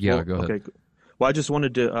 Yeah. Go ahead. Okay. Well, I just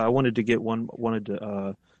wanted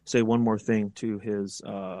to say one more thing to his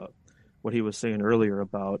what he was saying earlier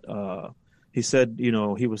about. He said,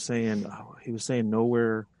 he was saying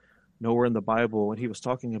nowhere in the Bible, and he was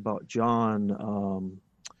talking about John.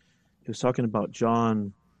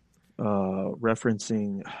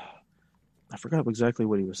 Referencing. I forgot exactly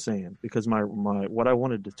what he was saying, because my what I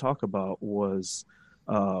wanted to talk about was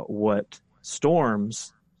what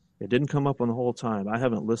storms. It didn't come up on the whole time. I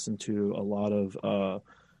haven't listened to a lot of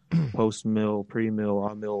post-mill, pre-mill,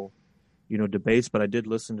 on-mill, debates, but I did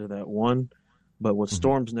listen to that one. But what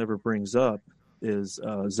Storms never brings up is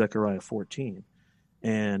Zechariah 14.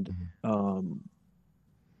 And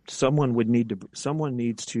someone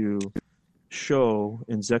needs to show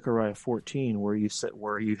in Zechariah 14 where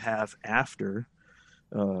you have after,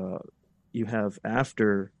 let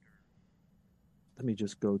me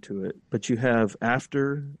just go to it. But you have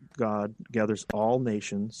after God gathers all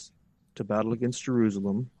nations to battle against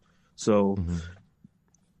Jerusalem. So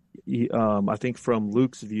I think from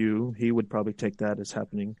Luke's view, he would probably take that as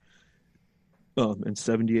happening in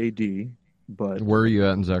 70 AD. But where are you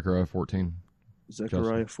at in Zechariah 14?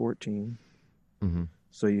 Zechariah 14.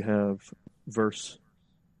 So you have verse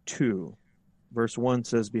 2. Verse 1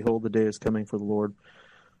 says, "Behold, the day is coming for the Lord,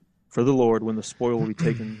 when the spoil will be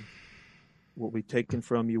taken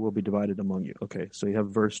from you, will be divided among you." Okay, so you have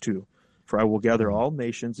verse 2. "For I will gather all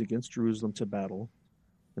nations against Jerusalem to battle,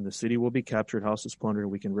 and the city will be captured, houses plundered."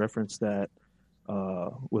 We can reference that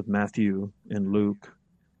with Matthew and Luke,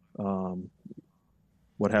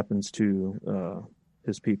 what happens to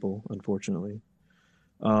his people, unfortunately.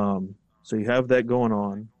 So you have that going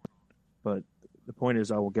on, but the point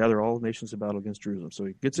is, "I will gather all nations to battle against Jerusalem." So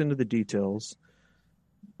he gets into the details.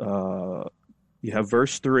 You have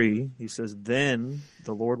verse 3. He says, "Then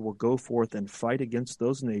the Lord will go forth and fight against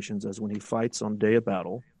those nations as when he fights on day of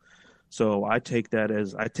battle." So I take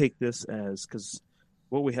this as, because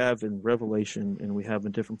what we have in Revelation and we have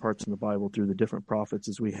in different parts in the Bible through the different prophets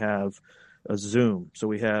is we have a zoom. So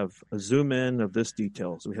we have a zoom in of this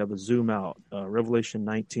detail. So we have a zoom out. Revelation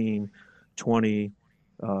 19, 20,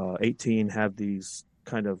 18 have these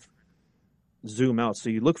kind of zoom out. So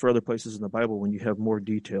you look for other places in the Bible when you have more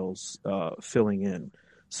details filling in.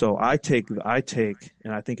 So I take, and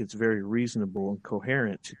I think it's very reasonable and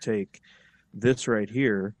coherent to take this right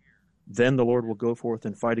here. "Then the Lord will go forth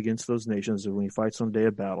and fight against those nations when he fights on day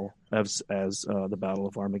of battle," as the Battle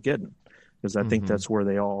of Armageddon, because I think that's where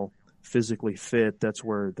they all physically fit. That's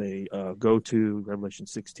where they go to. Revelation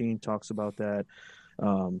 16 talks about that.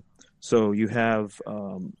 So you have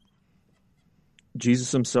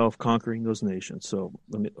Jesus himself conquering those nations. So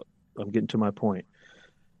I'm getting to my point.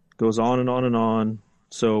 Goes on and on and on.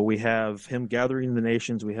 So we have him gathering the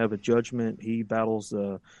nations. We have a judgment. He battles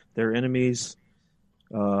their enemies.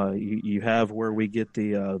 You have where we get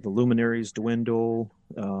the luminaries dwindle.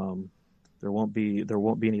 There won't be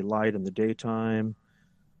any light in the daytime.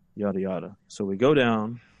 Yada yada. So we go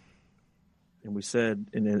down, and we said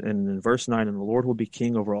in verse 9, "And the Lord will be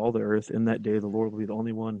king over all the earth. In that day, the Lord will be the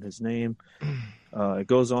only one in his name." It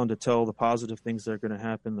goes on to tell the positive things that are going to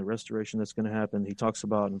happen, the restoration that's going to happen. He talks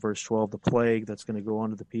about in verse 12 the plague that's going to go on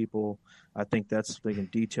to the people. I think they can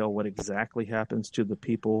detail what exactly happens to the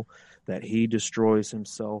people that he destroys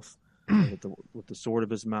himself with the sword of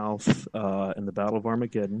his mouth in the Battle of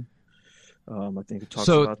Armageddon. I think it talks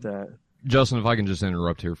about that. Justin, if I can just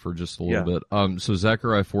interrupt here for just a little bit. So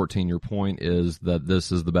Zechariah 14, your point is that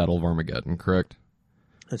this is the Battle of Armageddon, correct?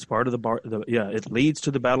 It's part of it leads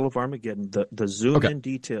to the Battle of Armageddon. The zoom in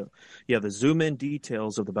detail. Yeah, the zoom in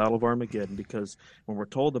details of the Battle of Armageddon, because when we're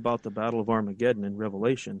told about the Battle of Armageddon in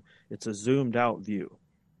Revelation, it's a zoomed out view.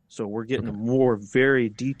 So we're getting a more very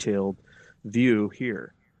detailed view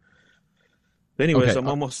here. But anyways, I'm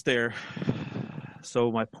almost there.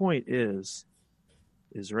 So my point is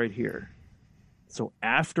right here. So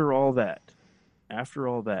after all that,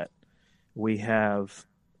 we have,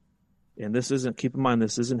 and keep in mind,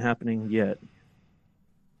 this isn't happening yet.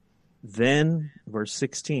 Then, verse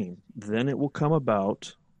 16, "Then it will come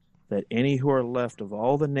about that any who are left of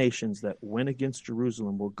all the nations that went against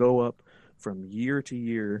Jerusalem will go up from year to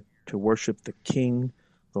year to worship the King,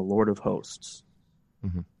 the Lord of hosts."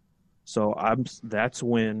 So that's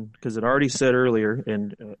when, because it already said earlier,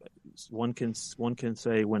 and one can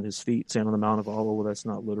say when his feet stand on the Mount of Olives. Well, that's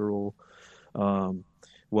not literal.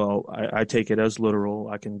 Well, I take it as literal.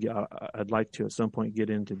 I'd like to at some point get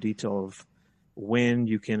into detail of when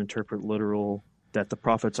you can interpret literal, that the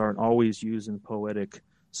prophets aren't always using poetic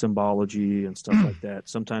symbology and stuff like that.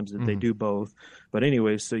 Sometimes they do both. But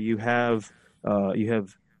anyway, so you have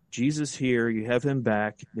Jesus here, you have him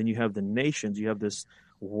back, then you have the nations, you have this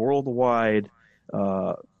worldwide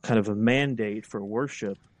kind of a mandate for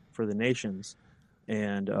worship for the nations.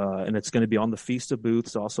 And it's going to be on the Feast of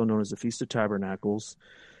Booths, also known as the Feast of Tabernacles.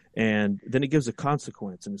 And then it gives a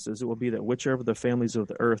consequence, and it says, "It will be that whichever of the families of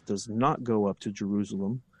the earth does not go up to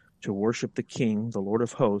Jerusalem to worship the King, the Lord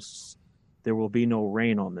of hosts, there will be no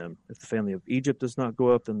rain on them. If the family of Egypt does not go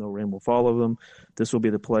up, then no rain will follow them. This will be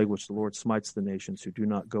the plague which the Lord smites the nations who do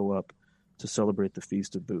not go up to celebrate the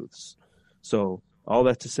Feast of Booths." So all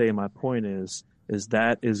that to say, my point is, is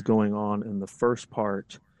that is going on in the first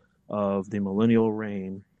part of the millennial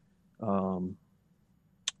reign,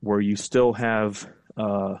 where you still have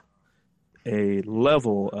a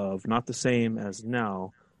level of, not the same as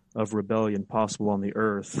now, of rebellion possible on the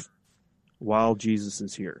earth while Jesus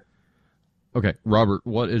is here. Okay, Robert,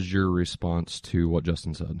 what is your response to what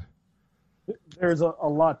Justin said? There's a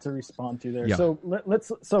lot to respond to there. Yeah.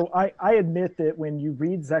 So I admit that when you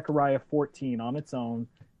read Zechariah 14 on its own,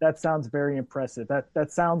 that sounds very impressive.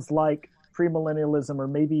 That sounds like premillennialism or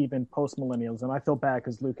maybe even postmillennialism. I feel bad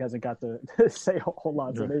because Luke hasn't got to say a whole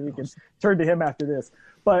lot, so maybe we can turn to him after this.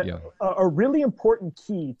 But a really important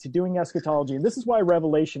key to doing eschatology, and this is why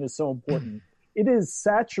Revelation is so important, it is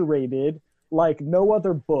saturated like no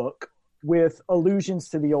other book with allusions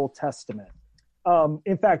to the Old Testament.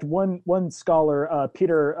 In fact, one scholar,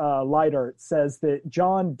 Peter Leidart, says that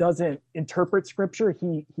John doesn't interpret Scripture;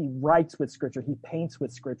 he writes with Scripture, he paints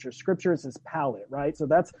with Scripture. Scripture is his palette, right? So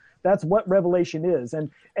that's what Revelation is,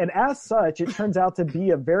 and as such, it turns out to be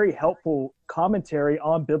a very helpful commentary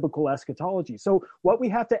on biblical eschatology. So what we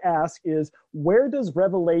have to ask is, where does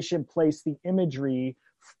Revelation place the imagery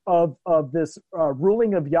of this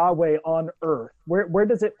ruling of Yahweh on earth? Where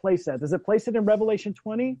does it place that? Does it place it in Revelation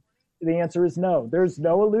 20? The answer is no. There's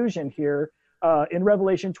no allusion here in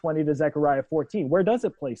Revelation 20 to Zechariah 14. Where does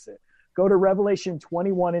it place it? Go to Revelation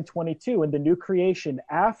 21 and 22 in the new creation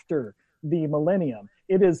after the millennium.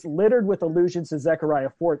 It is littered with allusions to Zechariah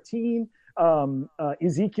 14,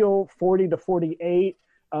 Ezekiel 40 to 48,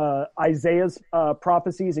 Isaiah's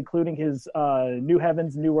prophecies, including his new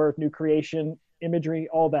heavens, new earth, new creation imagery,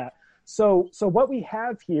 all that. So what we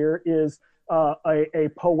have here is a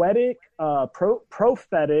poetic,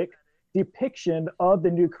 prophetic depiction of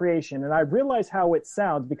the new creation. And I realize how it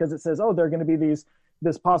sounds because it says, oh, there are going to be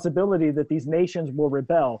this possibility that these nations will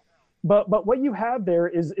rebel. But what you have there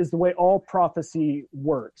is the way all prophecy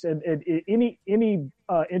works. And any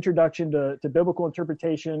introduction to biblical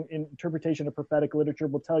interpretation of prophetic literature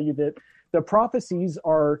will tell you that the prophecies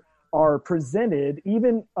are presented,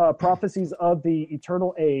 even prophecies of the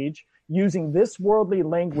eternal age, using this worldly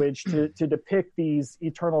language to depict these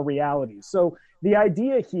eternal realities. So the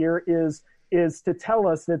idea here is to tell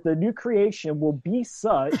us that the new creation will be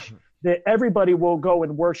such that everybody will go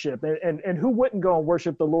and worship, and who wouldn't go and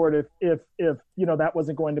worship the Lord if that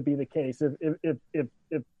wasn't going to be the case,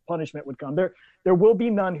 if punishment would come. There will be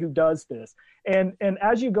none who does this. And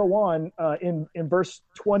as you go on in verse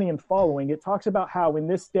 20 and following, it talks about how in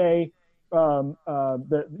this day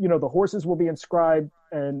the horses will be inscribed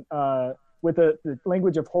and with the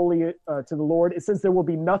language of holy to the Lord. It says there will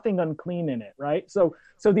be nothing unclean in it, right? So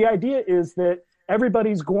the idea is that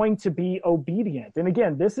everybody's going to be obedient. And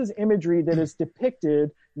again, this is imagery that is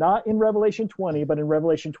depicted not in Revelation 20, but in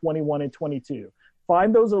Revelation 21 and 22.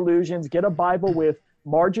 Find those allusions, get a Bible with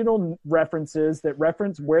marginal references that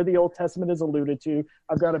reference where the Old Testament is alluded to.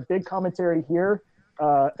 I've got a big commentary here,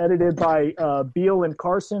 edited by Beale and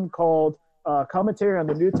Carson, called Commentary on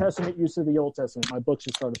the New Testament Use of the Old Testament. My book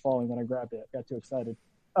just started falling when I grabbed it. I got too excited.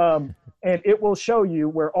 And it will show you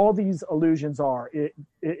where all these allusions are. It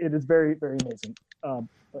is very, very amazing.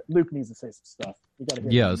 But Luke needs to say some stuff. We got to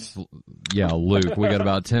hear. Yes, yeah, Luke. We got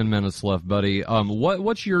about 10 minutes left, buddy.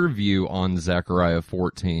 What's your view on Zechariah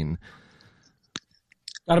 14?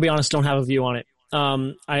 Gotta be honest, don't have a view on it.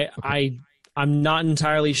 I'm not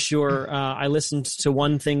entirely sure. I listened to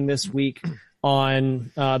one thing this week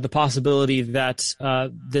on the possibility that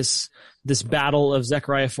this battle of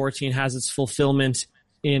Zechariah 14 has its fulfillment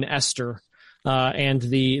in Esther, and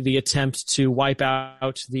the attempt to wipe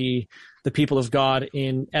out the people of God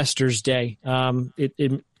in Esther's day.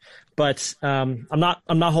 But I'm not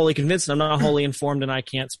wholly convinced. I'm not wholly informed, and I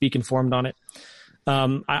can't speak informed on it.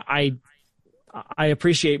 I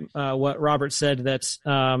appreciate what Robert said, that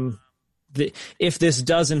if this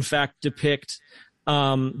does in fact depict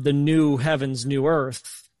the new heavens, new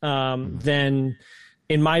earth, then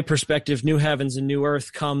in my perspective, new heavens and new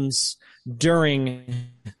earth comes during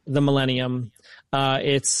the millennium.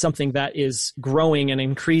 It's something that is growing and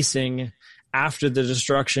increasing after the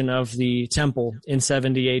destruction of the temple in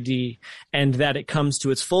 70 AD, and that it comes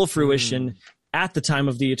to its full fruition at the time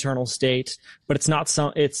of the eternal state. But it's not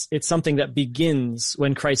it's something that begins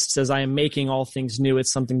when Christ says, I am making all things new.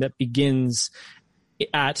 It's something that begins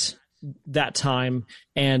at that time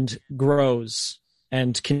and grows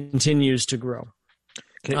and continues to grow.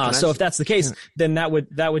 So if that's the case, then that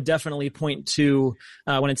would definitely point to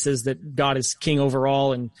when it says that God is king over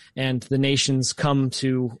all and the nations come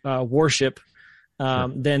to worship,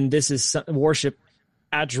 then this is worship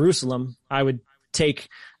at Jerusalem. I would take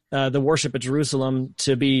the worship at Jerusalem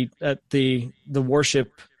to be at the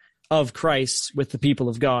worship of Christ with the people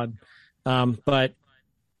of God. But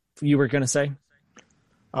you were going to say?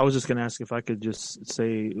 I was just going to ask if I could just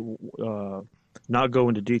say, not go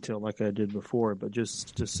into detail like I did before, but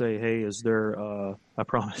just to say, hey, is there, I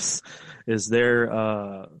promise, is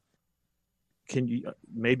there,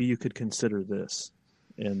 maybe you could consider this,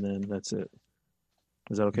 and then that's it.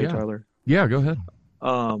 Is that okay, Tyler? Yeah, go ahead.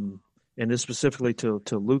 And this specifically to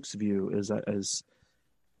Luke's view is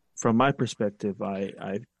from my perspective,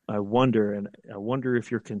 I wonder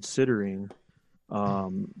if you're considering,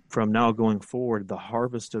 from now going forward, the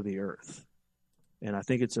harvest of the earth. And I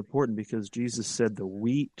think it's important because Jesus said the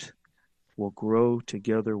wheat will grow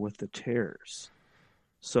together with the tares.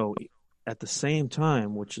 So at the same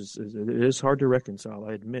time, which it is hard to reconcile,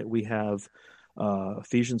 I admit, we have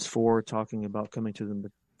Ephesians 4 talking about coming to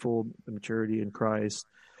the full maturity in Christ.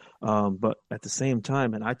 But at the same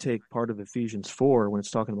time, and I take part of Ephesians 4 when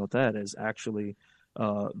it's talking about that as actually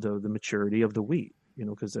the maturity of the wheat,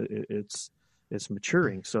 because it's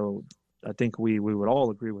maturing. So I think we would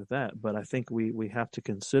all agree with that. But I think we have to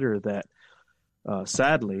consider that,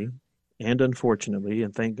 sadly and unfortunately,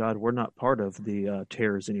 and thank God we're not part of the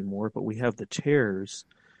tares anymore, but we have the tares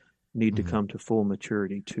need to come to full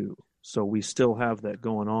maturity too. So we still have that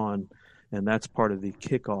going on, and that's part of the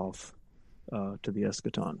kickoff to the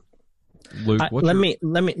eschaton. Luke, let me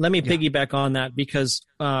piggyback on that, because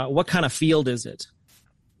what kind of field is it?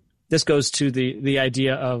 This goes to the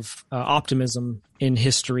idea of optimism in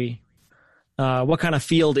history. What kind of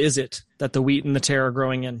field is it that the wheat and the tare are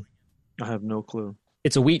growing in? I have no clue.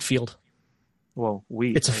 It's a wheat field. Well,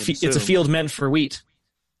 wheat. It's a field meant for wheat.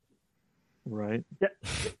 Right. Yeah.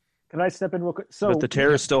 Can I step in real quick? But the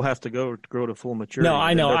tares still have to grow to full maturity. No,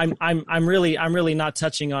 I know. I'm really not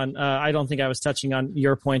touching on. I don't think I was touching on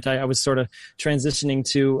your point. I was sort of transitioning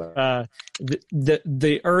to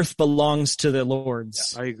the earth belongs to the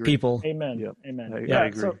Lord's people. Amen. Yep. Amen. I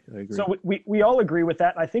agree. I agree. So we all agree with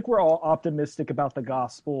that. I think we're all optimistic about the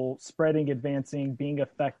gospel spreading, advancing, being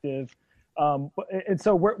effective. And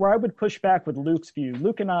so where I would push back with Luke's view,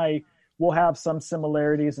 Luke and I will have some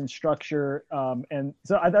similarities in structure. And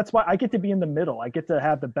so that's why I get to be in the middle. I get to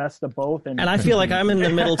have the best of both. And I feel like I'm in the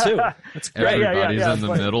middle too. That's great. Everybody's in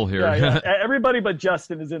the middle here. Everybody but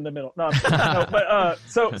Justin is in the middle. No,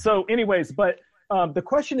 so anyways, but the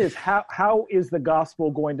question is, how is the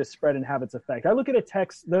gospel going to spread and have its effect? I look at a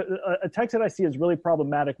text that I see is really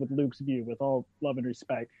problematic with Luke's view, with all love and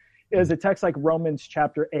respect, is a text like Romans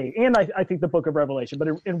chapter 8, and I think the book of Revelation. But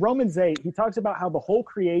in Romans 8, he talks about how the whole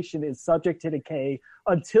creation is subject to decay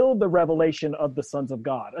until the revelation of the sons of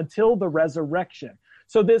God, until the resurrection.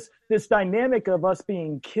 So this dynamic of us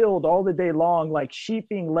being killed all the day long, like sheep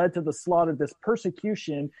being led to the slaughter, this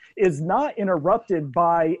persecution is not interrupted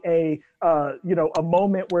by a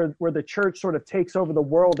moment where the church sort of takes over the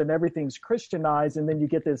world and everything's Christianized, and then you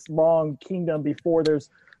get this long kingdom before there's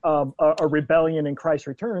a rebellion and Christ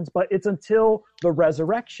returns, but it's until the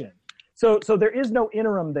resurrection. So there is no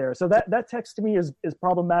interim there. So that text to me is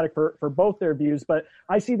problematic for both their views, but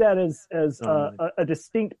I see that as a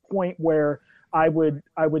distinct point where I would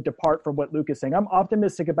depart from what Luke is saying. I'm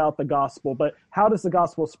optimistic about the gospel, but how does the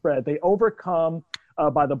gospel spread? They overcome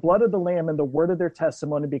by the blood of the Lamb and the word of their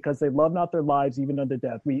testimony, because they love not their lives even unto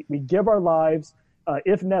death. We give our lives,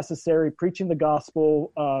 if necessary, preaching the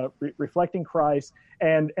gospel, reflecting Christ,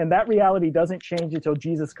 and that reality doesn't change until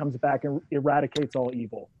Jesus comes back and eradicates all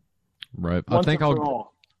evil. Right. Once and for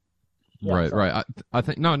all. Yeah, right. I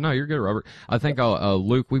think no, you're good, Robert. I think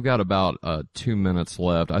Luke, we've got about 2 minutes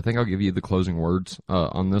left. I think I'll give you the closing words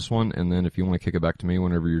on this one, and then if you want to kick it back to me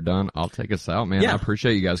whenever you're done, I'll take us out, man. Yeah. I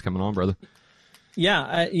appreciate you guys coming on, brother.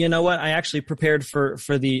 Yeah, you know what? I actually prepared for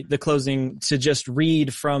the closing to just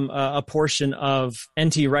read from a portion of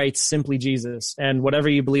N.T. Wright's "Simply Jesus," and whatever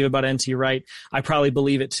you believe about N.T. Wright, I probably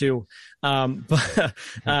believe it too. But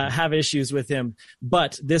have issues with him.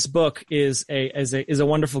 But this book is a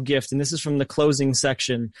wonderful gift, and this is from the closing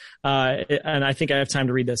section. And I think I have time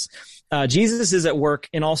to read this. Jesus is at work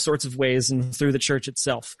in all sorts of ways and through the church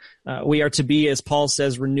itself. We are to be, as Paul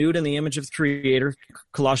says, renewed in the image of the Creator,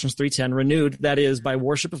 Colossians 3:10, renewed, that is, by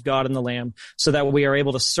worship of God and the Lamb, so that we are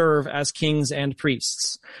able to serve as kings and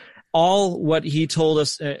priests. All what he told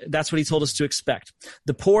us, that's what he told us to expect.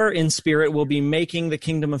 The poor in spirit will be making the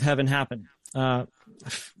kingdom of heaven happen.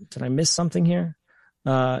 Did I miss something here?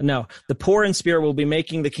 No, the poor in spirit will be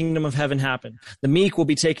making the kingdom of heaven happen. The meek will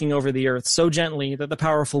be taking over the earth so gently that the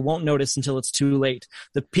powerful won't notice until it's too late.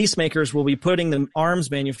 The peacemakers will be putting the arms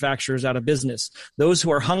manufacturers out of business. Those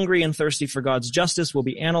who are hungry and thirsty for God's justice will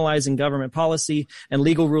be analyzing government policy and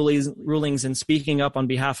legal rulings and speaking up on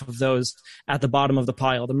behalf of those at the bottom of the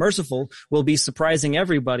pile. The merciful will be surprising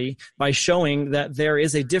everybody by showing that there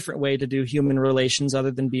is a different way to do human relations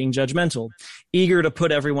other than being judgmental, eager to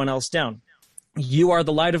put everyone else down. You are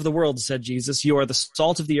the light of the world, said Jesus. You are the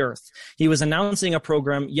salt of the earth. He was announcing a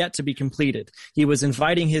program yet to be completed. He was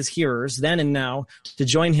inviting his hearers then and now to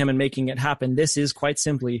join him in making it happen. This is quite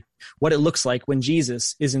simply what it looks like when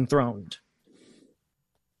Jesus is enthroned.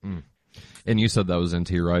 Mm. And you said that was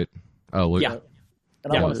NT, right? Oh, Luke. Yeah.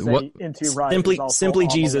 And I want to say NT Wright simply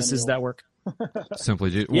Jesus is that work. Simply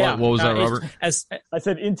Jesus. Yeah. What was that, Robert? I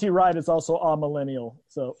said NT Wright is also a millennial.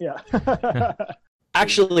 So, yeah.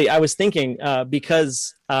 Actually, I was thinking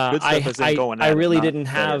because I really didn't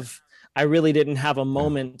have a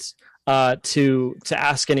moment to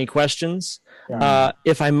ask any questions. Yeah.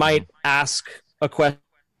 If I might ask a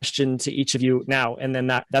question to each of you now, and then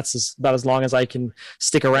that's about as long as I can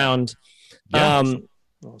stick around. Yeah.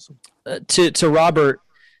 Awesome. To Robert.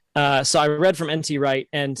 So I read from NT Wright,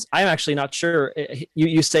 and I'm actually not sure.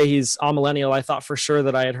 You say he's amillennial. I thought for sure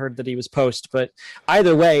that I had heard that he was post, but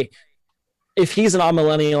either way. If he's an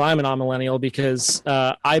amillennial, I'm an amillennial because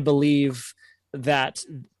I believe that.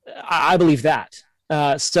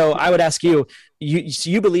 So I would ask you: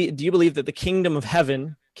 do you believe that the kingdom of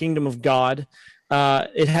heaven, kingdom of God,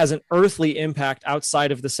 it has an earthly impact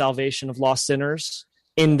outside of the salvation of lost sinners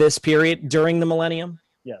in this period during the millennium?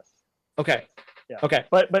 Yes. Okay. Yeah. Okay.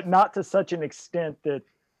 But not to such an extent that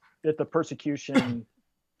the persecution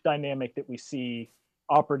dynamic that we see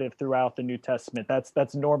operative throughout the New Testament.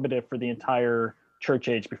 That's normative for the entire church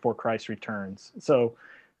age before Christ returns. So,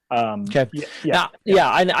 okay,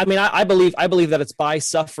 I believe that it's by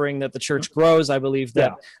suffering that the church grows. I believe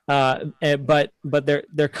that, but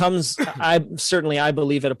there comes. I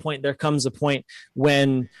believe at a point there comes a point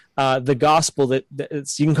when the gospel that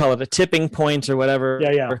you can call it a tipping point or whatever.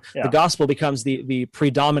 The gospel becomes the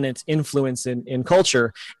predominant influence in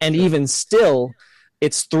culture, and even still.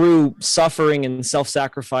 It's through suffering and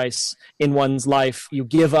self-sacrifice in one's life. You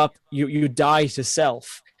give up, you die to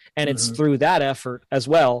self. And it's through that effort as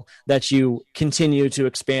well that you continue to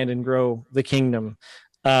expand and grow the kingdom.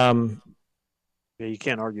 You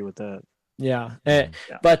can't argue with that.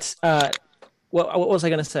 But what was I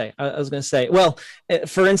going to say? I was going to say, well,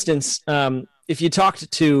 for instance, if you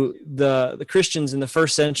talked to the Christians in the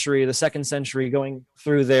first century, the second century, going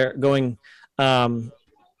through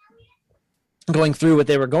what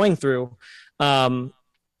they were going through, and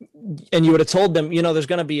you would have told them, there's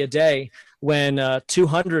going to be a day when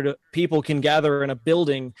 200 people can gather in a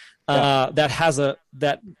building that has a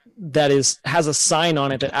sign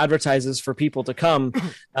on it that advertises for people to come,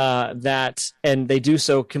 and they do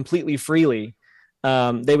so completely freely.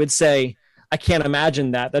 They would say, I can't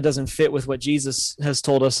imagine that. That doesn't fit with what Jesus has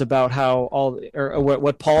told us about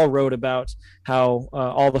what Paul wrote about how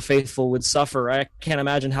all the faithful would suffer. I can't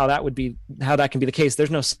imagine how that can be the case.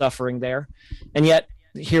 There's no suffering there, and yet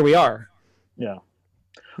here we are. Yeah.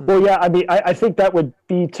 Well, yeah. I mean, I think that would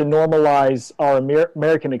be to normalize our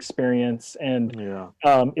American experience, and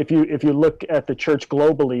if you look at the church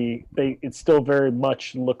globally, it still very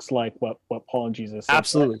much looks like what Paul and Jesus said.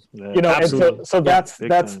 Absolutely. Absolutely. And so that's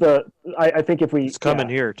the. I think if it's coming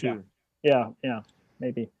here too. Yeah,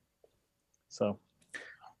 maybe. So.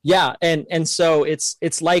 Yeah, and so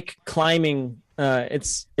it's like climbing.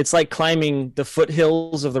 It's like climbing the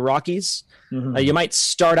foothills of the Rockies. Mm-hmm. You might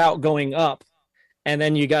start out going up. And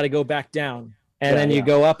then you got to go back down, and then you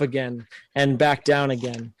go up again and back down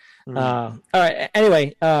again. All right.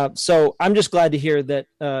 Anyway, so I'm just glad to hear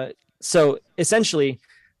that. So essentially,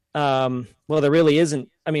 there really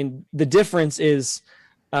isn't. I mean, the difference is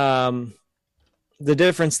the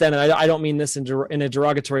difference. Then, and I don't mean this in a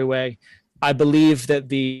derogatory way. I believe that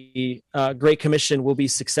the Great Commission will be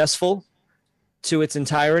successful to its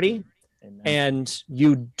entirety, and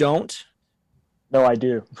you don't. No, I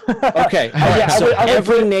do. Okay. So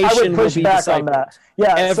every nation will be discipled.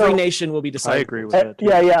 Yeah, every nation will be discipled. I agree with that.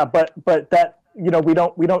 Yeah, but that we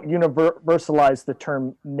don't universalize the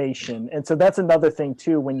term nation, and so that's another thing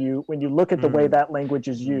too. When you look at the way that language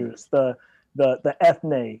is used, the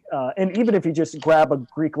ethne, and even if you just grab a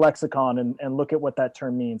Greek lexicon and look at what that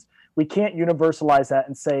term means, we can't universalize that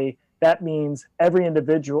and say that means every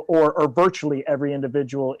individual or virtually every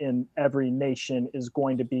individual in every nation is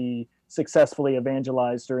going to be successfully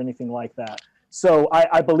evangelized or anything like that. So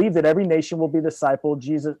I believe that every nation will be discipled.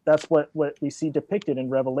 Jesus, that's what we see depicted in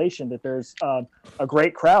Revelation, that there's a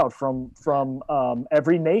great crowd from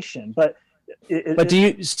every nation. But do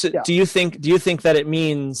you think that it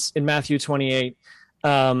means in Matthew 28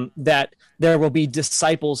 that there will be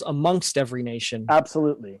disciples amongst every nation?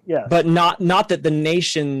 Absolutely, yes. But not that the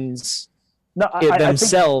nations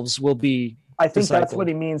themselves will be. I think that's what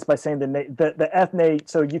he means by saying the ethne.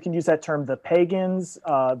 So you can use that term, the pagans,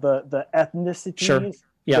 the ethnicities. Sure.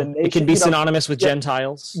 Yeah, it can be synonymous with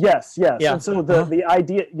Gentiles. Yes. Yeah. And so the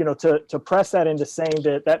idea, to press that into saying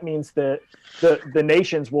that means that the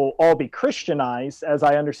nations will all be Christianized, as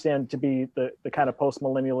I understand to be the kind of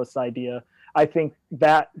postmillennialist idea. I think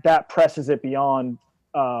that presses it beyond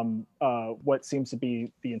what seems to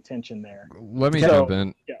be the intention there. Let me jump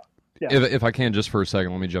in. Yeah. If I can, just for a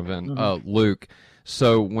second, let me jump in. Luke,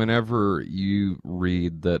 so whenever you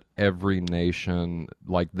read that every nation,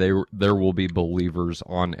 like there will be believers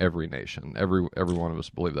on every nation, every one of us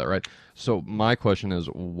believe that, right? So my question is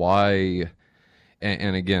why,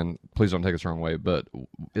 and again, please don't take us the wrong way, but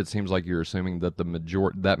it seems like you're assuming that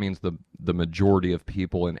that means the majority of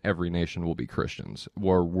people in every nation will be Christians,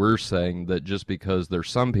 where we're saying that just because there's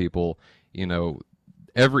some people,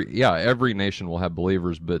 every nation will have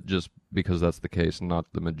believers, but just because that's the case, not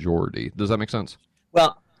the majority. Does that make sense?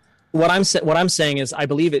 Well, what I'm saying is, I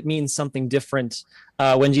believe it means something different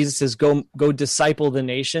when Jesus says, "Go disciple the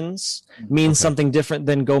nations," means something different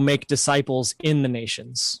than "go make disciples in the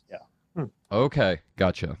nations." Yeah. Okay,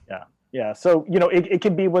 gotcha. Yeah. So it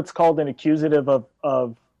can be what's called an accusative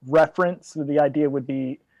of reference. The idea would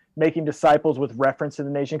be making disciples with reference to the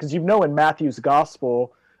nation, because in Matthew's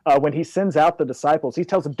gospel, when he sends out the disciples, he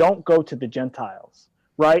tells them, don't go to the Gentiles,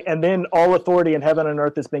 right? And then all authority in heaven and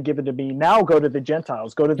earth has been given to me. Now go to the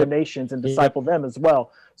Gentiles, go to the nations and disciple them as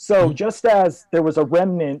well. So just as there was a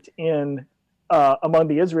remnant among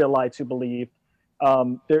the Israelites who believed,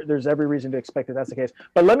 there's every reason to expect that that's the case.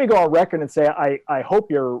 But let me go on record and say I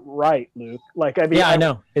hope you're right, Luke. I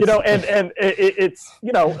know. It's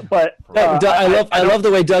but I love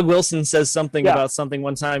the way Doug Wilson says something about something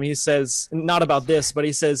one time. He says, not about this, but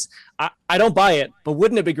he says, I don't buy it, but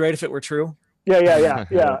wouldn't it be great if it were true?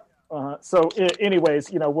 Yeah. So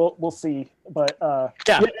anyways, we'll see. But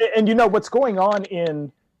and what's going on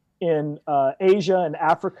in Asia and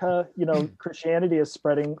Africa, Christianity is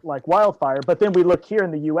spreading like wildfire. But then we look here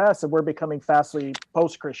in the U.S. and we're becoming fastly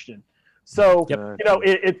post-Christian. So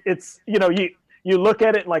it's you look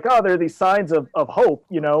at it like, oh, there are these signs of hope,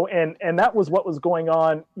 and that was what was going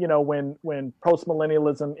on, when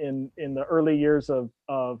postmillennialism in the early years of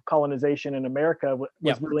colonization in America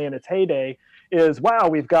was really in its heyday. Is wow,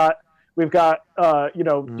 we've got a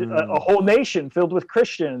whole nation filled with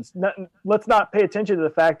Christians. Let's not pay attention to the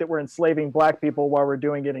fact that we're enslaving black people while we're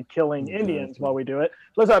doing it and killing Indians while we do it.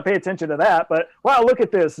 Let's not pay attention to that. But wow, look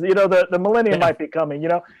at this. The millennium might be coming.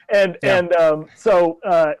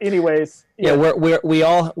 Anyways. We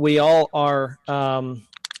all are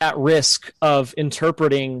at risk of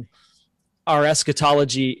interpreting our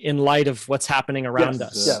eschatology in light of what's happening around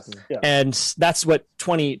us. Yes. And that's what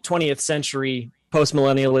 20th century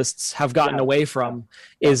postmillennialists have gotten away from,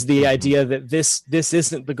 is the idea that this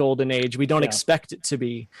isn't the golden age. We don't expect it to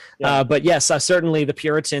be. But yes, certainly the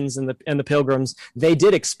Puritans and the Pilgrims, they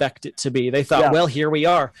did expect it to be. They thought, well, here we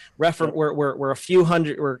are. We're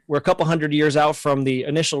a couple hundred years out from the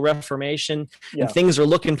initial Reformation, and things are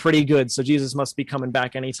looking pretty good. So Jesus must be coming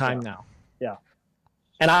back anytime now. Yeah.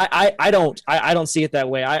 And I don't see it that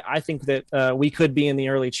way. I think that we could be in the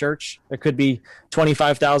early church. There could be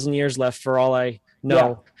 25,000 years left for all I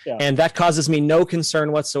know. And that causes me no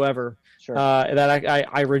concern whatsoever. Sure. That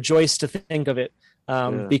I rejoice to think of it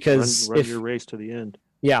because run your race to the end.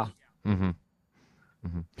 Yeah. Mm-hmm.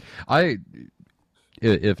 Mm-hmm.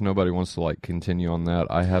 If nobody wants to continue on that,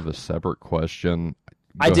 I have a separate question.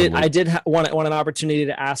 I did want an opportunity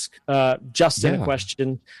to ask Justin a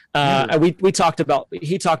question. He talked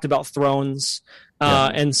about thrones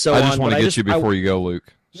and so on. I just want to get you before you go,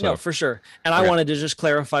 Luke. So. No, for sure. And I wanted to just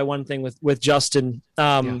clarify one thing with Justin.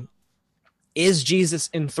 Is Jesus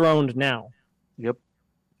enthroned now? Yep.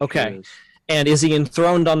 Okay. And is he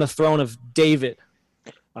enthroned on the throne of David?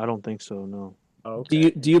 I don't think so, no. Okay.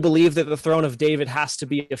 Do you believe that the throne of David has to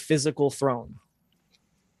be a physical throne?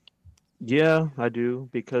 Yeah, I do,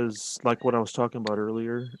 because like what I was talking about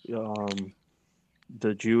earlier,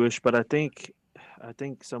 the Jewish, but I think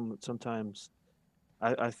sometimes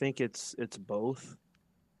I think it's both,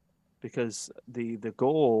 because the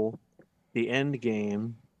goal, the end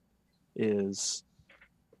game, is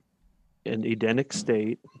an Edenic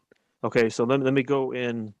state. Okay, so let me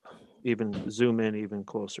zoom in even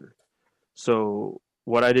closer. So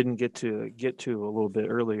what I didn't get to a little bit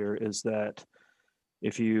earlier is that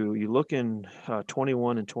if you look in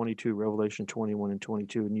 21 and 22, Revelation 21 and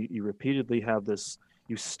 22, and you repeatedly have this,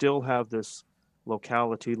 you still have this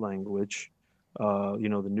locality language,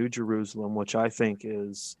 the New Jerusalem, which I think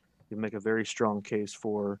is, you make a very strong case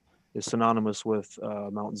for, is synonymous with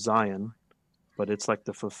Mount Zion, but it's like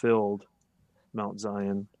the fulfilled Mount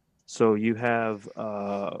Zion. So you have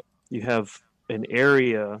an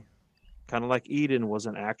area, kind of like Eden was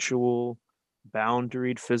an actual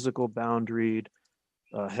boundaried, physical boundaried,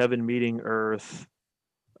 heaven meeting earth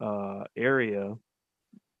area.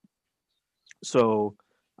 So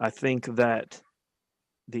I think that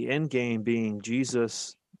the end game being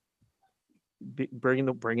Jesus bringing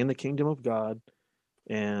the kingdom of God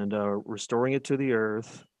and restoring it to the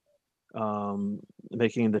earth,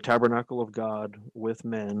 making the tabernacle of God with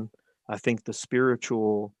men. I think the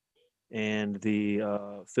spiritual and the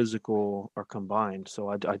physical are combined.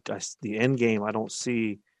 So the end game, I don't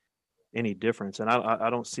see any difference, and I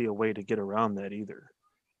don't see a way to get around that either.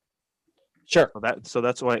 Sure. So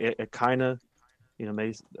that's why it kind of,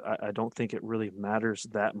 I don't think it really matters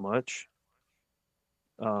that much.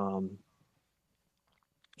 So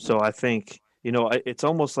I think, it's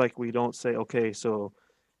almost like we don't say, okay, so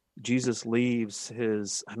Jesus leaves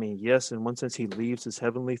his, yes, in one sense he leaves his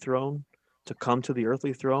heavenly throne to come to the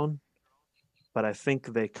earthly throne, but I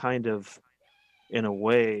think they kind of, in a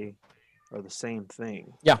way, are the same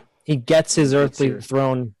thing. Yeah, he gets his earthly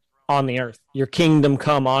throne on the earth. Your kingdom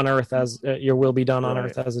come on earth as your will be done on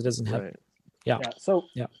earth as it is in heaven. Right. Yeah. So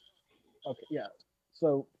yeah. Okay. Yeah.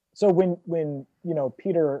 So when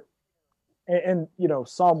Peter and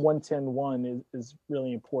Psalm 110:1 is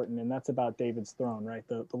really important, and that's about David's throne, right?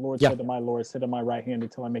 The Lord said to my Lord, sit at my right hand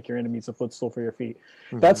until I make your enemies a footstool for your feet.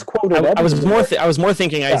 Mm-hmm. That's quoted. I was more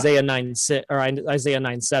thinking Isaiah 9:6 or Isaiah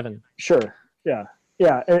 9:7. Sure. Yeah.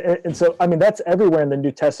 Yeah. And so that's everywhere in the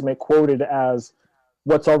New Testament quoted as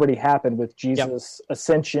what's already happened with Jesus'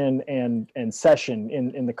 ascension and session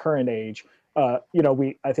in the current age. I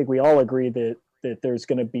think we all agree that there's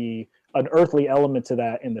going to be an earthly element to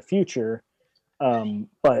that in the future.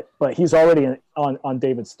 But he's already on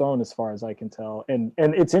David's throne as far as I can tell. And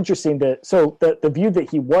it's interesting that, so the view that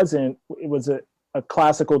he wasn't, it was a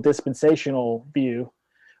classical dispensational view,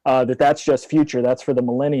 that's just future, that's for the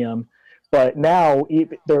millennium. But now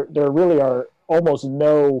there really are almost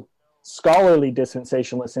no scholarly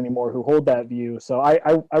dispensationalists anymore who hold that view. So I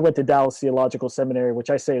went to Dallas Theological Seminary, which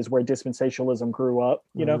I say is where dispensationalism grew up.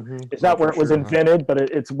 It's not where it was invented, but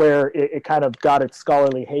it's where it kind of got its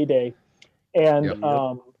scholarly heyday. And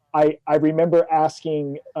I remember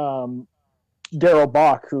asking Darrell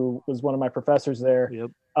Bach, who was one of my professors there.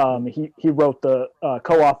 He wrote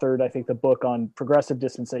co-authored, I think, the book on progressive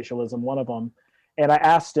dispensationalism, one of them. And I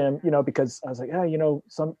asked him, because I was like, the old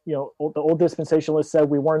dispensationalists said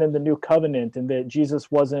we weren't in the new covenant and that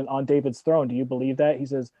Jesus wasn't on David's throne. Do you believe that? He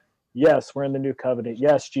says, yes, we're in the new covenant.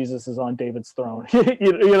 Yes, Jesus is on David's throne.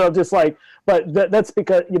 Just like, but that's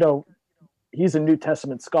because, he's a New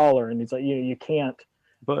Testament scholar, and he's like, you can't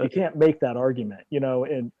make that argument,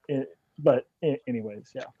 but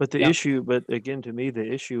anyways, yeah. But the issue, but again, to me, the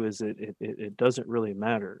issue is that it doesn't really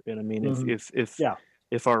matter. And I mean,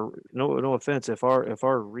 if our no offense, if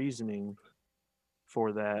our reasoning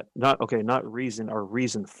for that, our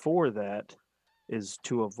reason for that is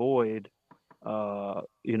to avoid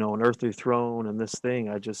an earthly throne and this thing,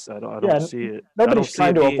 I don't see it. Nobody's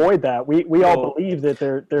trying to avoid that. We all believe that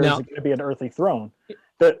there's going to be an earthly throne.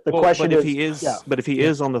 The question is, if he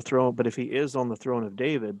is on the throne of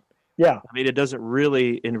David, it doesn't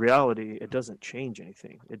really, in reality, it doesn't change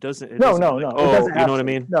anything. It doesn't. No. It doesn't what I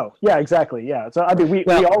mean? No. Yeah, exactly. Yeah. So we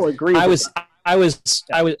all agree.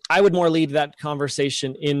 I would more lead that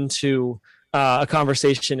conversation into a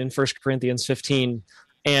conversation in 1 Corinthians 15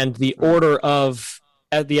 and the order of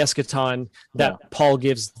the eschaton that Paul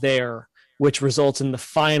gives there, which results in the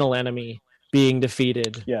final enemy being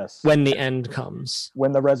defeated when the end comes.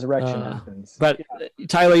 When the resurrection happens. But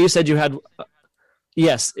Tyler, you said you had...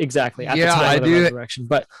 Yes, exactly. At the time of the resurrection,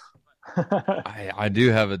 but I do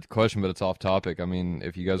have a question, but it's off topic. I mean,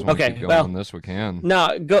 if you guys want to keep going on this, we can.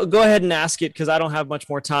 No, go ahead and ask it because I don't have much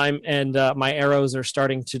more time, and my arrows are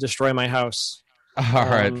starting to destroy my house. All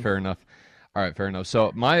right, fair enough.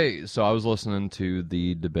 So I was listening to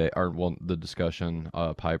the debate, the discussion,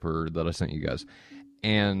 Piper, that I sent you guys.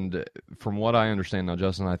 And from what I understand now,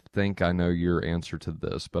 Justin, I think I know your answer to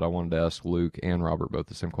this, but I wanted to ask Luke and Robert both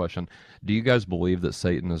the same question. Do you guys believe that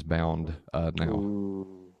Satan is bound now?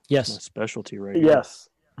 Ooh, yes. My specialty right now. Yes.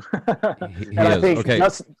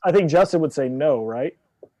 I think Justin would say no, right?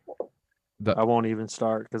 I won't even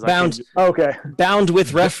start because bound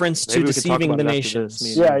with reference to Maybe we could talk deceiving about the it after nations.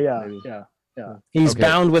 this meeting. Yeah. He's Okay.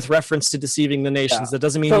 bound with reference to deceiving the nations. Yeah. That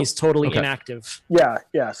doesn't mean So- he's totally Okay. inactive.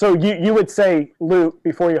 Yeah. So you would say, Luke,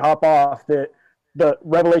 before you hop off, that the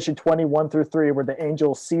Revelation 21-3, where the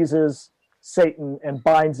angel seizes Satan and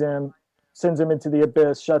binds him, sends him into the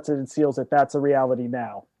abyss, shuts it and seals it, that's a reality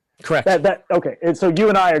now. Correct. Okay. And so you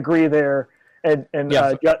and I agree there, and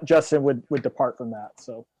Yeah. Justin would depart from that.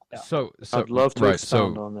 So yeah. So I'd love to right,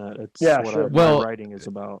 expound so on that. It's Yeah, what sure. Well, my writing is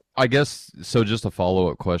about. I guess so. Just a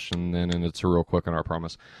follow-up question then, and it's a real quick one, I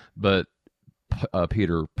promise. But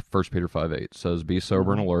Peter, 1 Peter 5:8 says, "Be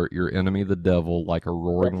sober and alert. Your enemy, the devil, like a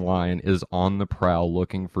roaring lion, is on the prowl,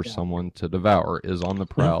 looking for someone to devour." Is on the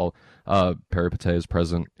prowl. Peripete is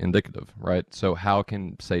present indicative, right? So how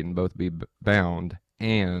can Satan both be bound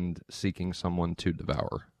and seeking someone to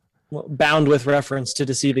devour? Well, bound with reference to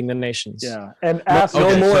deceiving the nations. Yeah. And ask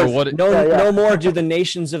okay, no more. so what- No more do the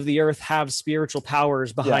nations of the earth have spiritual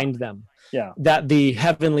powers behind them. Yeah. That the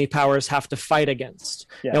heavenly powers have to fight against.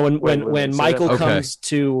 Yeah. Now, Wait, when say Michael that. Okay. comes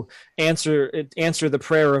to answer the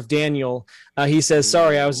prayer of Daniel, he says,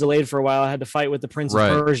 "Sorry, I was delayed for a while. I had to fight with the prince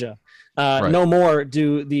Right. of Persia." Right. No more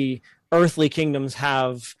do the earthly kingdoms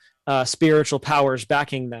have spiritual powers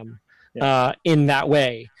backing them in that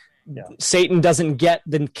way. Yeah. Satan doesn't get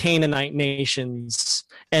the Canaanite nations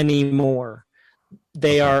anymore.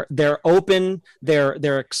 They're open,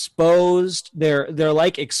 they're exposed, they're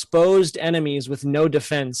like exposed enemies with no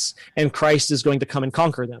defense, and Christ is going to come and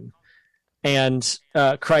conquer them. And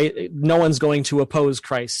Christ, no one's going to oppose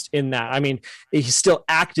Christ in that. I mean, he's still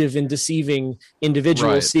active in deceiving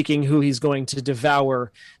individuals, Right. seeking who he's going to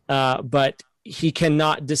devour, but he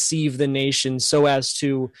cannot deceive the nation so as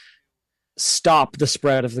to stop the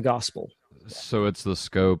spread of the gospel. So it's the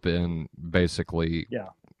scope and basically,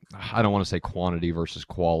 I don't want to say quantity versus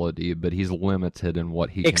quality, but he's limited in what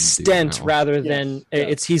he Extent can do now. rather than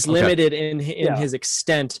he's limited in his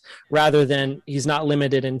extent rather than he's not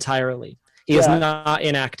limited entirely. He is not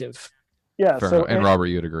inactive. Yeah. Fair So enough. And Robert,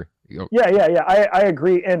 you'd agree. Yeah. I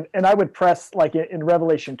agree. And I would press, like in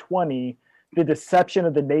Revelation 20, the deception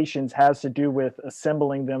of the nations has to do with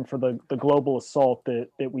assembling them for the global assault that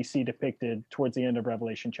we see depicted towards the end of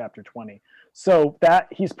Revelation chapter 20. So that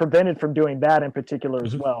he's prevented from doing that in particular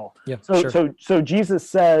as well. Yeah, So Jesus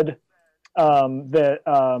said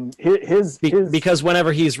that his because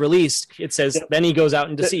whenever he's released, it says then he goes out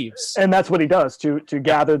and deceives. and that's what he does to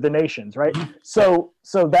gather the nations, right? So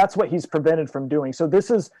that's what he's prevented from doing. So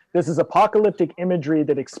this is apocalyptic imagery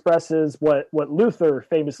that expresses what Luther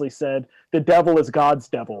famously said: the devil is God's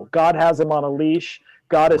devil. God has him on a leash.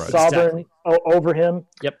 God is sovereign over him.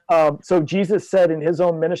 Yep. So Jesus said in his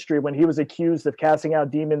own ministry, when he was accused of casting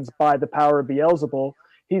out demons by the power of Beelzebul,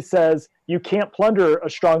 he says, "You can't plunder a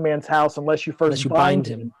strong man's house unless you first bind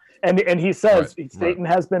him." And he says Satan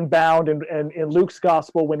has been bound. And in Luke's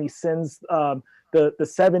gospel, when he sends the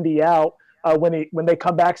 70 out, when they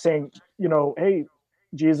come back saying, "Hey,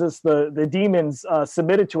 Jesus, the demons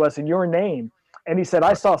submitted to us in your name," and he said,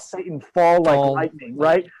 "I saw Satan fall like lightning."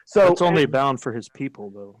 Right. So it's only bound for his people,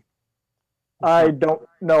 though. I don't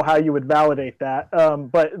know how you would validate that,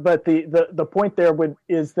 but the point there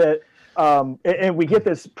is that. And we get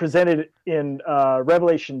this presented in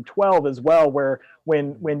Revelation 12 as well, where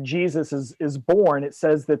when Jesus is born, it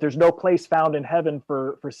says that there's no place found in heaven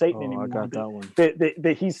for Satan anymore. I got that one.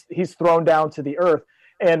 That he's thrown down to the earth.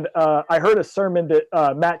 And I heard a sermon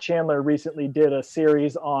that Matt Chandler recently did a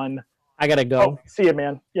series on. I gotta go. Oh, see you,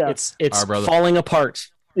 man. Yeah, it's All right, falling apart.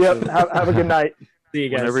 Yep. Have a good night. See you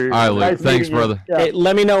guys. All right, Luke. Nice Thanks, meeting you. brother. Yeah. Hey,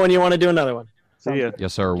 let me know when you want to do another one. See ya.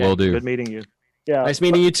 Yes, sir. Okay. Will do. Good meeting you. Yeah. Nice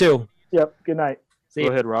meeting you too. Yep. Good night. See Go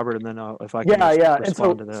you. ahead, Robert, and then if I can And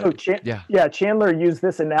so, respond to that. Chandler used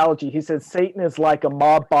this analogy. He said Satan is like a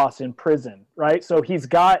mob boss in prison, right? So he's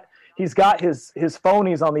got his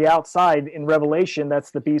phonies on the outside in Revelation.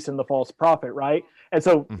 That's the beast and the false prophet, right? And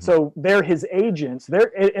so so they're his agents.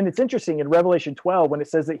 And it's interesting in Revelation 12 when it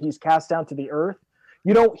says that he's cast down to the earth.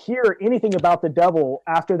 You don't hear anything about the devil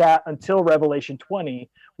after that until Revelation 20,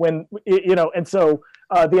 when and so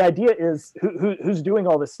the idea is who's doing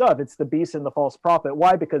all this stuff? It's the beast and the false prophet.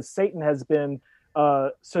 Why? Because Satan has been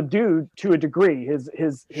subdued to a degree.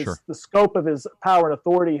 The scope of his power and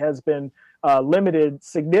authority has been limited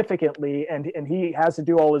significantly, and he has to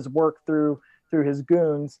do all his work through his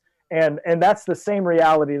goons. And that's the same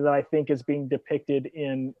reality that I think is being depicted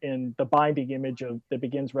in the binding image that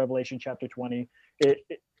begins Revelation chapter 20.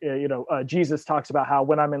 Jesus talks about how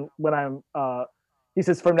he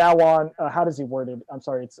says from now on, how does he word it? I'm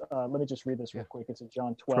sorry. It's let me just read this real quick. It's in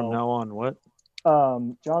John 12. From now on, what?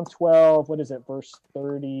 John 12, what is it, verse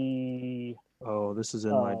 30? Oh, this is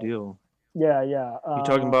in my deal. Yeah. You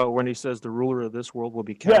talking about when he says the ruler of this world will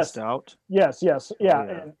be Yes. cast out? Yes. Yeah.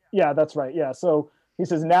 And that's right. Yeah. So he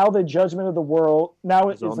says, now the judgment of the world, now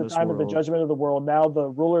it is the time of the judgment of the world. Now the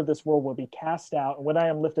ruler of this world will be cast out. And when I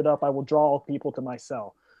am lifted up, I will draw all people to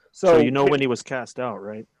myself. So you know when he was cast out,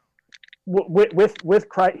 right? With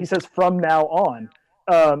Christ, he says from now on.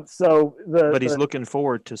 But he's looking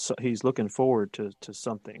forward to something. He's looking forward to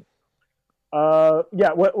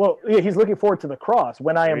the cross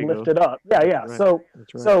when I am lifted up. Yeah. Right.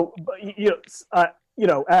 So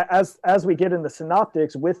as we get in the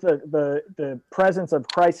synoptics with the presence of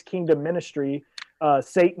Christ's kingdom ministry,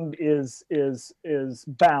 Satan is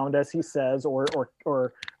bound, as he says,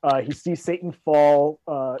 or he sees Satan fall.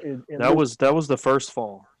 That was the first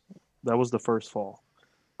fall. That was the first fall.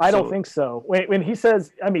 I don't think so. When he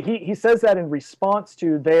says, he says that in response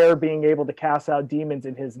to their being able to cast out demons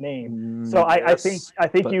in his name. So I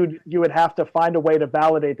think you would have to find a way to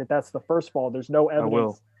validate that that's the first fall. There's no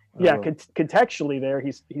evidence. I will. Contextually there,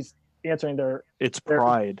 he's answering their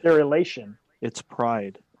pride, their elation. It's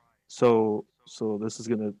pride. So this is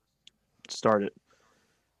going to start it.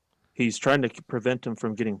 He's trying to prevent them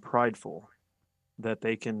from getting prideful, that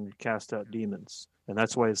they can cast out demons, and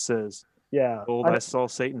that's why it says. Yeah. I saw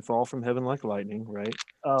Satan fall from heaven like lightning, right?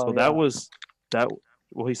 That was that.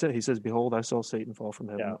 Well, he says, behold, I saw Satan fall from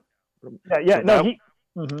heaven. Yeah.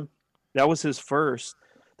 That was his first.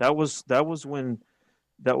 That was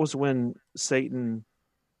when Satan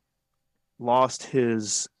lost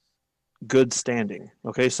his good standing.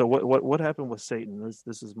 Okay. So what happened with Satan?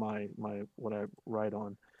 This is my what I write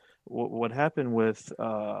on. What happened with,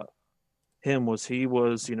 him was he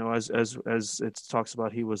was, as it talks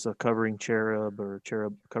about, he was a covering cherub, or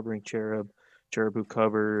covering cherub who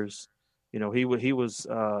covers. He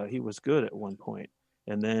was good at one point,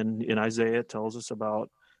 and then in Isaiah it tells us about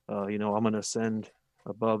I'm going to ascend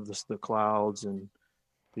above the clouds and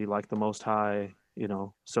be like the Most High.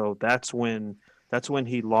 So that's when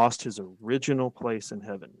he lost his original place in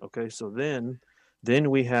heaven. Okay, so then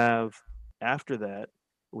we have, after that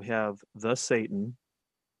we have the Satan.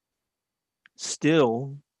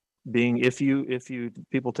 Still being, if you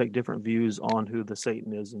people take different views on who the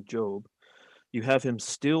Satan is in Job, you have him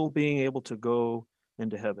still being able to go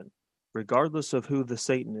into heaven, regardless of who the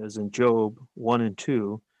Satan is in Job 1 and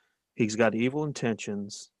 2. He's got evil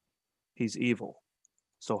intentions. He's evil.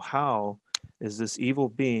 So how is this evil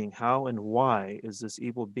being? How and why is this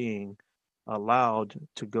evil being allowed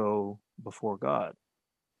to go before God?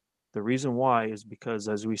 The reason why is because,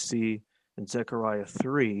 as we see in Zechariah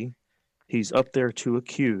 3. He's up there to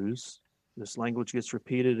accuse. This language gets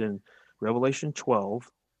repeated in Revelation 12,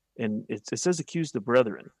 and it says accuse the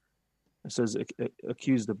brethren. It says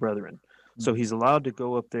accuse the brethren. Mm-hmm. So he's allowed to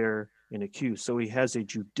go up there and accuse. So he has a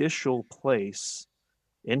judicial place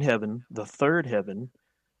in heaven, the third heaven,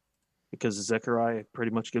 because Zechariah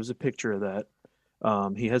pretty much gives a picture of that.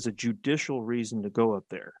 He has a judicial reason to go up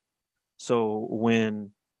there. So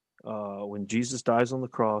when Jesus dies on the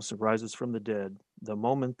cross and rises from the dead, the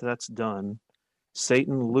moment that's done,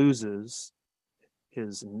 Satan loses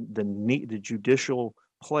the judicial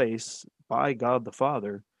place by God the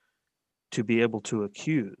Father to be able to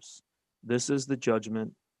accuse. This is the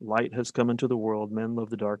judgment. Light has come into the world. Men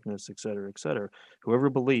love the darkness, etc., etc.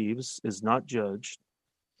 Whoever believes is not judged,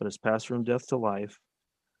 but is passed from death to life.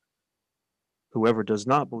 Whoever does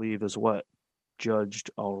not believe is what?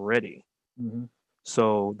 Judged already. Mm-hmm.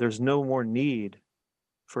 So there's no more need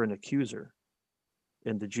for an accuser.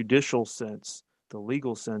 In the judicial sense, the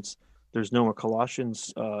legal sense, there's no more.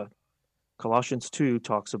 Colossians 2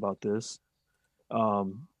 talks about this.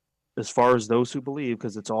 As far as those who believe,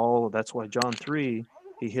 because that's why John 3,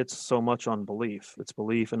 he hits so much on belief. It's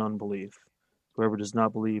belief and unbelief. Whoever does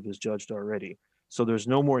not believe is judged already. So there's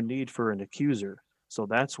no more need for an accuser. So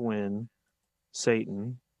that's when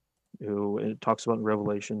Satan, who it talks about in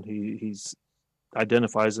Revelation, he's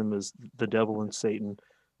identifies him as the devil and Satan,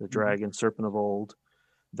 the dragon, serpent of old.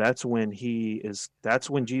 That's when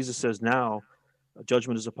Jesus says, now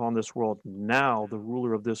judgment is upon this world. Now the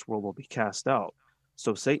ruler of this world will be cast out.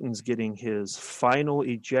 So Satan's getting his final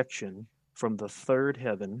ejection from the third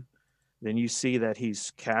heaven. Then you see that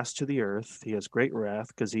he's cast to the earth. He has great wrath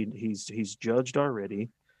because he's judged already.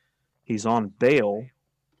 He's on bail.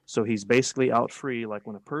 So he's basically out free. Like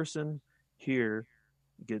when a person here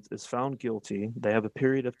is found guilty, they have a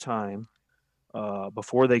period of time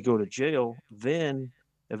before they go to jail, then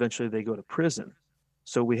eventually they go to prison.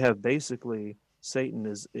 So we have basically Satan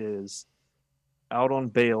is out on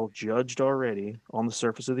bail, judged already on the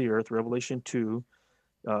surface of the earth, Revelation 2.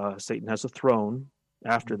 Satan has a throne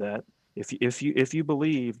after that. If you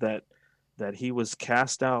believe that he was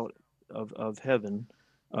cast out of heaven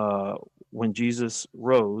when Jesus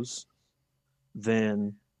rose,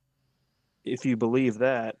 then if you believe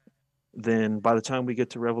that, then by the time we get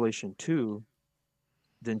to Revelation 2,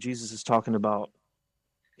 then Jesus is talking about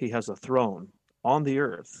he has a throne on the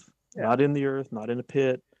earth, not in the earth, not in a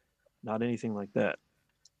pit, not anything like that.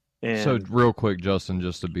 And so real quick, Justin,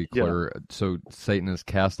 just to be clear, so Satan is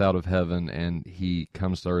cast out of heaven and he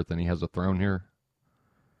comes to earth and he has a throne here?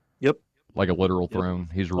 Yep. Like a literal throne?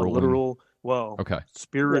 He's ruling? A literal, well, okay.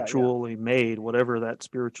 spiritually made, whatever that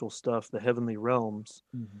spiritual stuff, the heavenly realms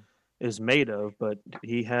is made of, but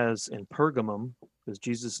he has in Pergamum, because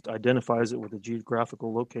Jesus identifies it with a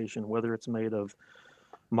geographical location, whether it's made of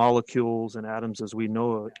molecules and atoms as we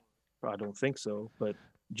know it, I don't think so, but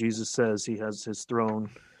Jesus says he has his throne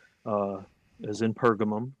is in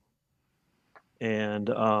Pergamum. And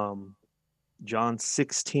John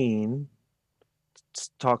 16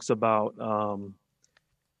 talks about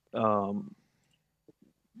the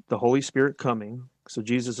Holy Spirit coming. So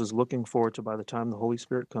Jesus is looking forward to by the time the Holy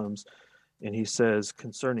Spirit comes, and he says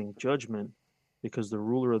concerning judgment, because the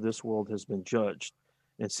ruler of this world has been judged.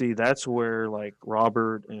 And see, that's where like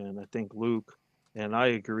Robert and I think Luke and I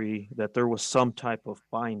agree that there was some type of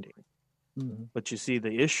binding. But you see,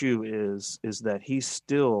 the issue is that he's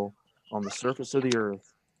still on the surface of the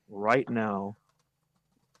earth right now.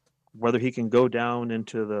 Whether he can go down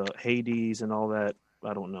into the Hades and all that,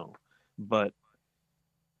 I don't know. But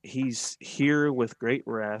he's here with great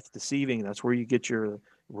wrath, deceiving. That's where you get your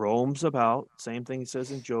roams about. Same thing he says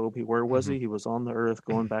in Job. Where was he? He was on the earth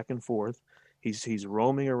going back and forth. He's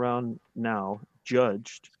roaming around now,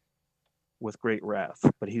 judged with great wrath.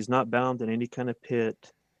 But he's not bound in any kind of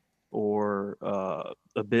pit or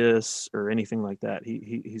abyss or anything like that.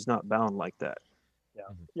 He's not bound like that.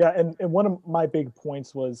 And one of my big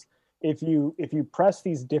points was if you press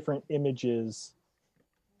these different images,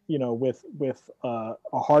 with a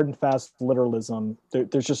hard and fast literalism,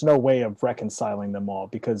 there's just no way of reconciling them all,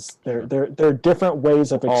 because there are different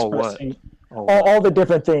ways of expressing all the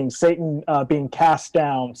different things. Satan being cast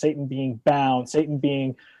down, Satan being bound, Satan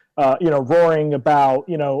being roaring about,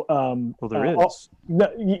 well, there is.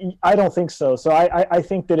 I don't think so. So I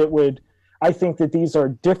think that these are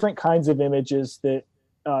different kinds of images that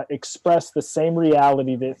express the same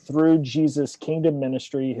reality, that through Jesus' kingdom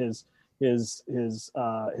ministry, his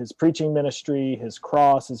preaching ministry, his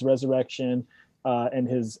cross, his resurrection, and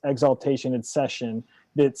his exaltation and session,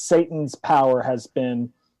 that Satan's power has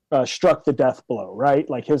been struck the death blow, right?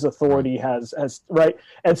 Like his authority has right.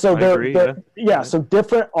 And so so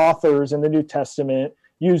different authors in the New Testament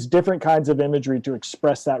use different kinds of imagery to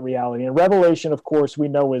express that reality. And Revelation, of course, we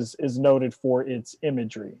know is noted for its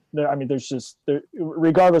imagery. I mean,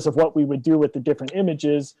 regardless of what we would do with the different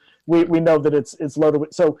images, we know that it's loaded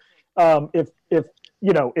with. So if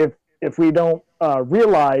we don't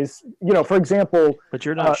realize, for example, but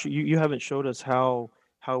you're not you haven't showed us how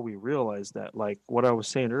we realize that. Like what I was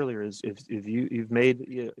saying earlier is if you've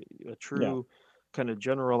made a true kind of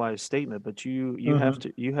generalized statement, but you have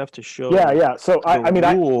to show so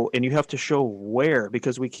and you have to show where,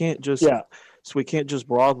 because we can't just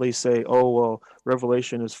broadly say, oh well,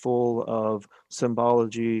 Revelation is full of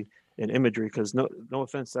symbology and imagery, because no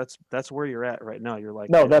offense, that's where you're at right now. You're like,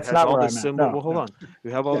 no, that's not where I'm at. Well, hold on,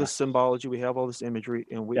 we have all this symbology, we have all this imagery,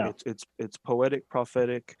 and it's poetic,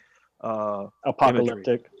 prophetic, apocalyptic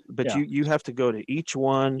imagery. But you have to go to each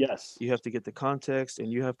one. Yes, you have to get the context,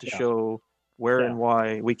 and you have to show where and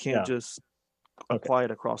why. We can't just apply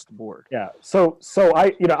it across the board. So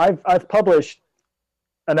I've published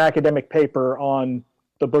an academic paper on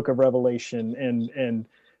the book of Revelation and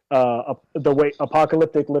the way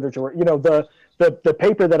apocalyptic literature, the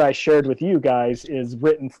paper that I shared with you guys is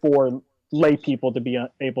written for lay people to be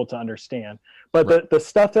able to understand. But the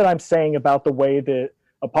stuff that I'm saying about the way that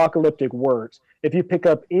apocalyptic works, if you pick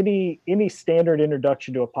up any standard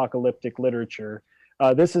introduction to apocalyptic literature,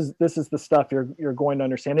 this is the stuff you're going to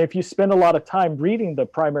understand. And if you spend a lot of time reading the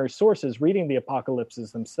primary sources, reading the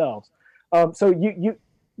apocalypses themselves, so you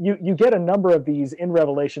get a number of these in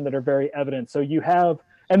Revelation that are very evident. So you have,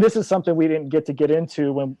 and this is something we didn't get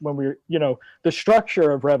into when we were, the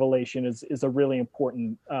structure of Revelation is a really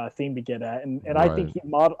important theme to get at. And I think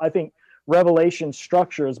I think Revelation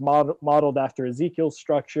structure is modeled after Ezekiel's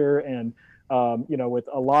structure, and with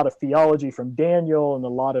a lot of theology from Daniel and a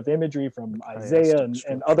lot of imagery from Isaiah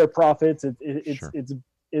and other prophets.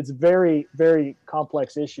 It's very, very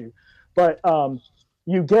complex issue. But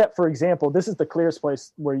you get, for example, this is the clearest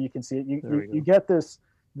place where you can see it. You get this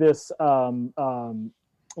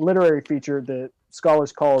literary feature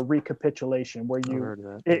scholars call a recapitulation, where I heard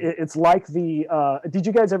that. it's like the. Did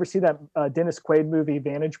you guys ever see that Dennis Quaid movie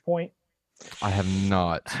Vantage Point? I have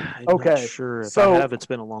not. I'm Okay, not sure. If so- I have, it's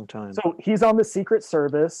been a long time. So he's on the Secret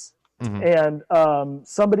Service, Mhm. and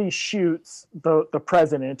somebody shoots the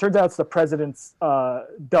president. It turns out it's the president's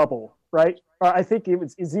double, right? Or I think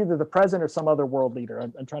it's either the president or some other world leader.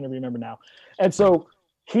 I'm trying to remember now. And so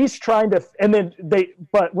he's trying to, and then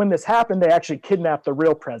but when this happened, they actually kidnapped the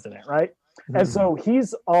real president, right? And so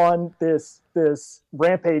he's on this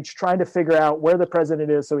rampage trying to figure out where the president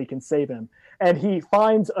is so he can save him. And he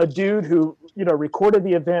finds a dude who, recorded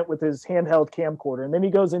the event with his handheld camcorder. And then he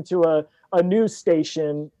goes into a news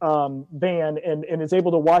station van and is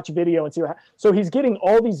able to watch video and see so he's getting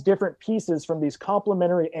all these different pieces from these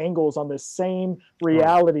complementary angles on this same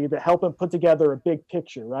reality that help him put together a big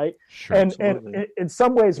picture, right? Sure. And absolutely. in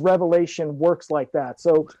some ways, Revelation works like that.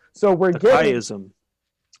 So we're The getting. chiasm.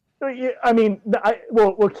 I mean,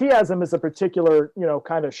 chiasm is a particular,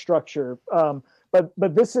 kind of structure. But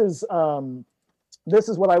this is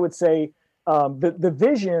what I would say. The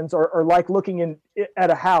visions are like looking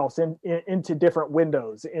at a house and into different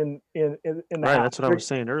windows in the Right, house. that's what I was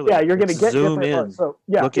saying earlier. Yeah, you're going to It's get zoom different in, parts. So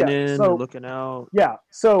yeah, looking yeah. in, So, looking out. yeah.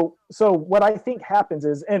 So what I think happens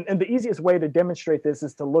is, and the easiest way to demonstrate this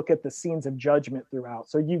is to look at the scenes of judgment throughout.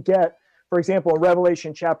 So you get, for example, in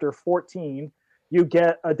Revelation chapter 14, you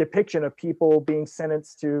get a depiction of people being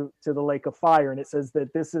sentenced to the lake of fire. And it says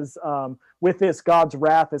that this is, with this, God's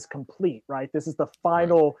wrath is complete, right? This is the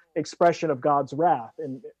final expression of God's wrath.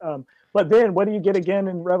 And but then what do you get again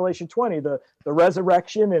in Revelation 20? The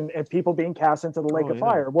resurrection and people being cast into the lake of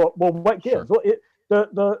fire. Well, what gives? Sure.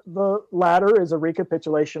 Well, the latter is a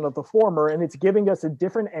recapitulation of the former, and it's giving us a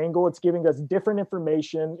different angle. It's giving us different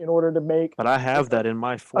information in order to make. But I have that in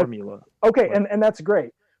my formula. Okay, and that's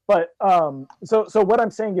great. But so what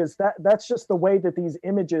I'm saying is that's just the way that these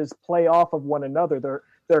images play off of one another.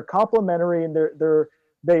 They're complementary, and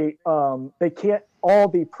they can't all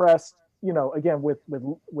be pressed. Again with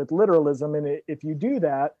literalism, and if you do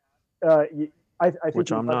that, I think Which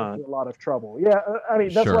you I'm run not. into a lot of trouble. Yeah, I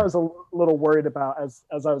mean that's Sure. what I was a little worried about as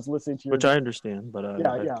I was listening to you. Which I understand, but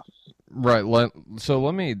yeah. Right. So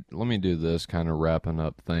let me do this, kind of wrapping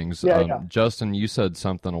up things. Yeah. Justin, you said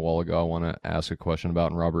something a while ago I want to ask a question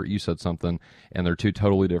about, and Robert, you said something, and they're two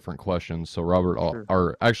totally different questions. So Robert, Sure.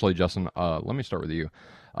 or actually Justin, let me start with you.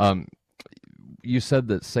 You said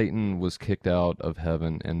that Satan was kicked out of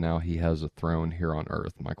heaven, and now he has a throne here on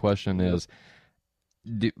earth. My question is,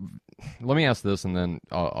 let me ask this, and then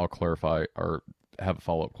I'll clarify or have a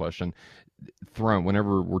follow-up question. Throne,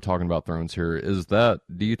 whenever we're talking about thrones here, do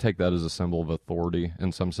you take that as a symbol of authority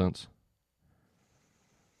in some sense?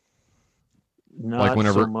 not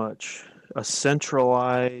whenever- so much a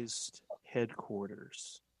centralized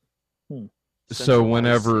headquarters. So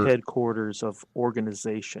whenever headquarters of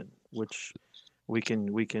organization, which we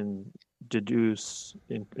can deduce,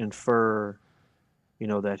 infer,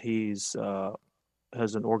 that he's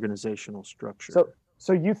has an organizational structure.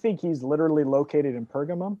 So you think he's literally located in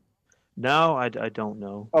Pergamum? Now I don't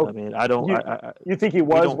know. Oh, I mean, I don't. You think he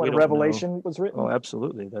was don't- we when don't Revelation was written? Oh,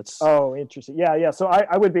 absolutly. That's. Oh, interesting. Yeah. So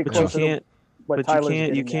I would be But you closer to can't. what But Tyler's you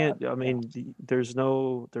getting can't. at. I mean, there's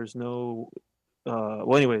no.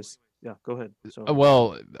 Well, anyways, yeah. Go ahead. So.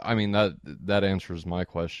 well, I mean that answers my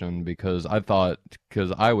question, because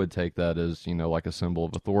I would take that as like a symbol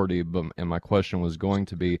of authority, and my question was going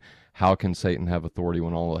to be, how can Satan have authority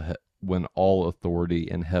when all authority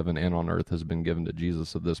in heaven and on earth has been given to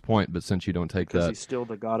Jesus at this point? But since you don't take Because that, he's still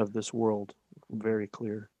the God of this world. Very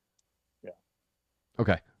clear.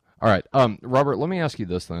 okay. All right. Robert, let me ask you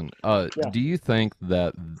this then. Do you think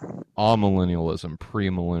that amillennialism,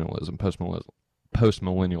 premillennialism,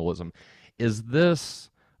 postmillennialism, is this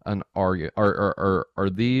an argument, or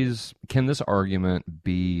can this argument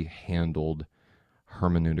be handled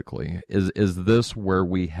hermeneutically? Is this where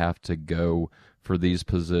we have to go for these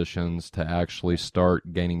positions to actually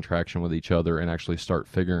start gaining traction with each other and actually start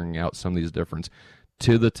figuring out some of these differences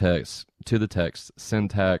to the text,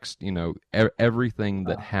 syntax, everything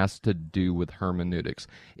that has to do with hermeneutics?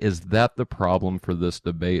 Is that the problem for this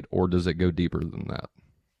debate, or does it go deeper than that?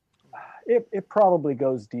 It probably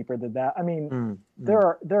goes deeper than that. I mean, there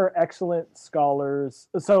are excellent scholars.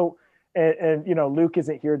 So, and Luke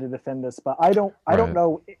isn't here to defend this, but I don't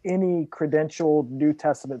know any credentialed New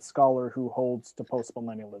Testament scholar who holds to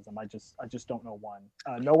postmillennialism. I just don't know one.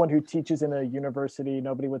 No one who teaches in a university.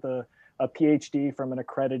 Nobody with a PhD from an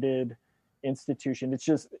accredited institution. It's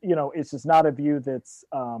just, it's just not a view that's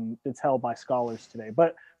held by scholars today.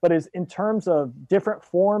 But is in terms of different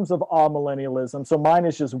forms of amillennialism. So mine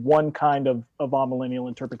is just one kind of amillennial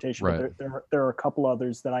interpretation. Right. But there are a couple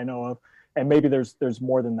others that I know of, and maybe there's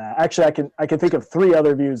more than that. Actually, I can think of 3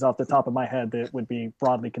 other views off the top of my head that would be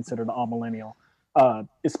broadly considered amillennial,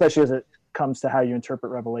 especially as it comes to how you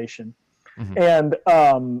interpret Revelation. Mm-hmm.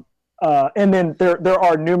 And then there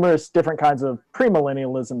are numerous different kinds of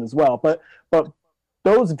premillennialism as well. But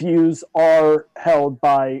those views are held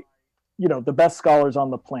by, the best scholars on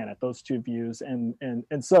the planet, those 2 views. And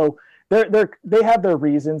so they have their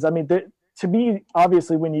reasons. I mean, to me,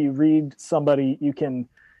 obviously, when you read somebody, you can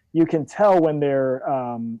tell when they're,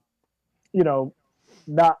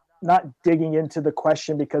 not digging into the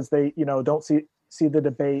question because they, don't see the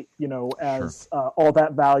debate, as all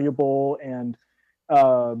that valuable. And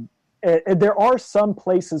there are some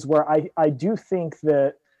places where I do think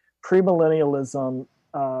that premillennialism,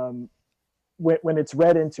 when it's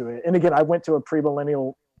read into it, and again, I went to a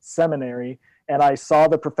premillennial seminary and I saw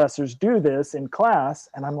the professors do this in class,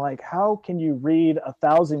 and I'm like, how can you read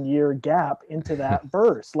 1,000-year gap into that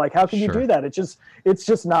verse? Like, how can you do that? It's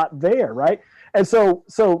just not there, right? And so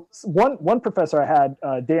one professor I had,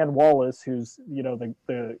 Dan Wallace, who's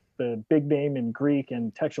the big name in Greek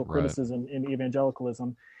and textual criticism in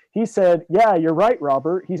evangelicalism. He said, "Yeah, you're right,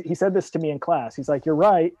 Robert." He said this to me in class. He's like, "You're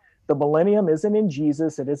right. The millennium isn't in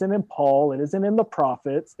Jesus. It isn't in Paul. It isn't in the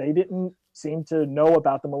prophets. They didn't seem to know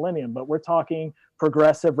about the millennium, but we're talking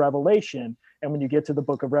progressive revelation. And when you get to the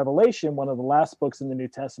book of Revelation, one of the last books in the New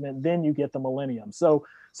Testament, then you get the millennium." So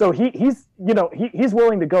he's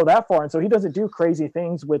willing to go that far. And so he doesn't do crazy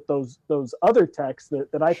things with those other texts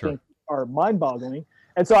that I think are mind-boggling.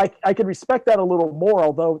 And so I could respect that a little more,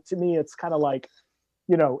 although to me it's kind of like,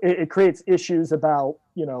 it creates issues about,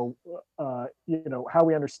 how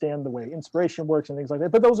we understand the way inspiration works and things like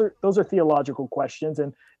that. But those are theological questions,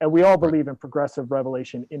 and we all believe in progressive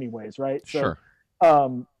revelation anyways, right? So,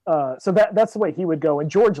 so that's the way he would go.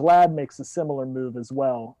 And George Ladd makes a similar move as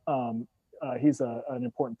well. He's an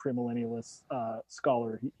important premillennialist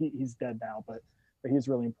scholar. He's dead now, but he's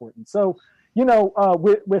really important. So,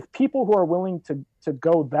 with people who are willing to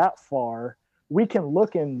go that far, we can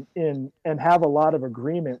look and have a lot of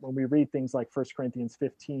agreement when we read things like 1 Corinthians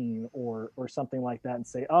 15 or something like that and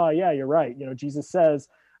say, oh yeah, you're right. Jesus says,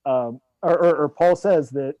 or Paul says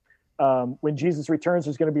that when Jesus returns,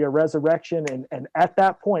 there's going to be a resurrection. And at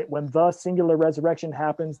that point, when the singular resurrection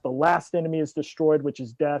happens, the last enemy is destroyed, which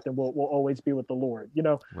is death, and we'll always be with the Lord.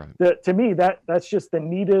 To me, that's just the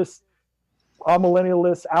neatest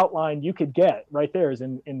amillennialist outline you could get right there is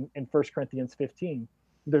in 1 Corinthians 15.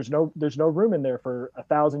 There's no room in there for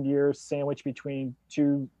 1,000 years sandwiched between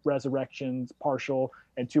 2 resurrections, partial,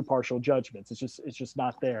 and 2 partial judgments. It's just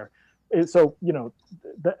not there. So we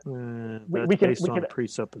can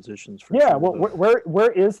presuppositions.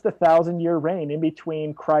 Where is the 1,000-year reign in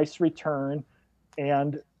between Christ's return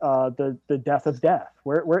and the death of death?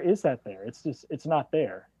 Where is that there? It's not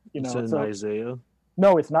there. It's in Isaiah.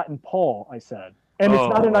 No, it's not in Paul. I said. And it's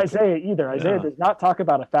not in Isaiah either. Isaiah does not talk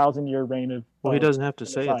about 1,000-year reign of. Well, he doesn't have to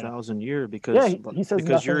say 1,000-year because he says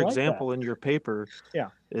because your like example that. in your paper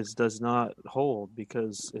does not hold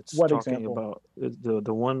because it's what talking example? About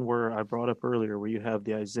the one where I brought up earlier where you have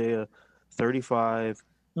the Isaiah 35,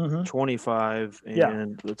 25,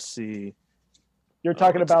 and let's see. You're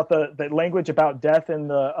talking about the language about death in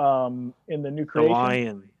the new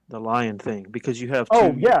creation. The lion thing, because you have two.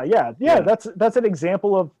 Oh yeah. That's an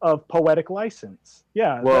example of poetic license.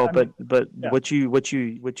 Yeah. Well, what you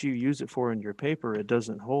use it for in your paper, it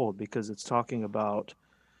doesn't hold because it's talking about.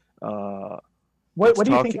 What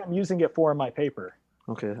do you think I'm using it for in my paper?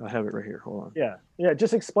 Okay, I have it right here. Hold on. Yeah.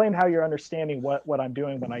 Just explain how you're understanding what I'm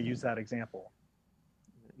doing when I use that example.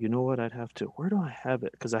 You know what? I'd have to. Where do I have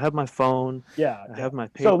it? Because I have my phone. Yeah. I have my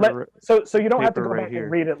paper. So you don't have to go right back here.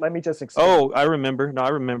 and read it. Let me just explain. Oh, I remember. No, I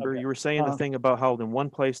remember. Okay. You were saying the thing about how in one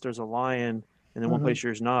place there's a lion and in one place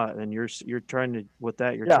there's not, and you're trying to with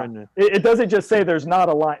that you're trying to. It doesn't just say there's not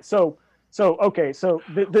a lion. So okay. So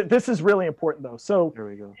this is really important though. So there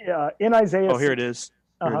we go. In Isaiah. Oh, here it is.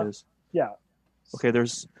 Here it is. Yeah. Okay.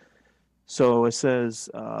 So it says.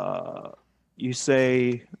 You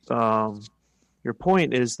say. Your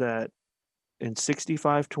point is that. In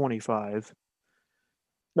 65:25.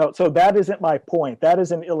 No, so that isn't my point. That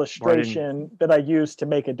is an illustration that I use to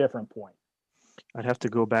make a different point. I'd have to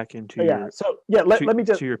go back into let me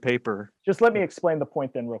just to your paper. Just let me explain the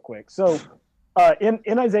point then real quick. So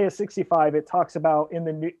in Isaiah 65, it talks about in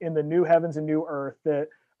the new heavens and new earth that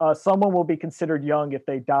someone will be considered young if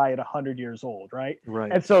they die at 100 years old, right?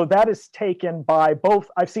 Right. And so that is taken by both.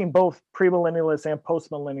 I've seen both premillennialists and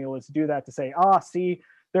postmillennialists do that to say, see,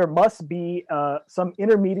 there must be some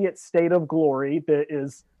intermediate state of glory that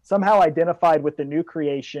is somehow identified with the new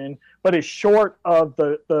creation, but is short of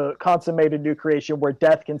the consummated new creation where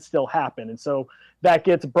death can still happen. And so that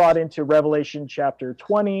gets brought into Revelation chapter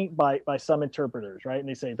 20 by some interpreters, right? And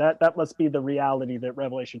they say that must be the reality that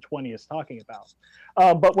Revelation 20 is talking about.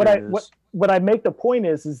 But what I make the point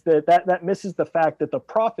is that misses the fact that the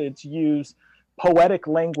prophets use poetic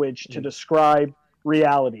language to describe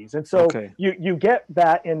realities. And so you get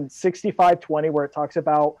that in 65:20 where it talks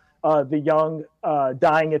about the young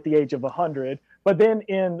dying at the age of 100. But then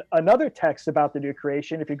in another text about the new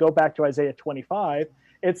creation, if you go back to Isaiah 25,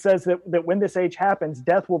 it says that when this age happens,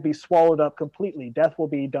 death will be swallowed up completely. Death will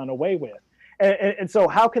be done away with. And so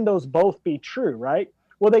how can those both be true, right?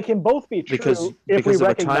 Well, they can both be true if we recognize... Because of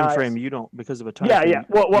a time frame you don't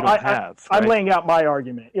have. I'm laying out my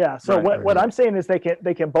argument. Yeah. So what I'm saying is they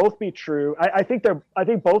can both be true. I think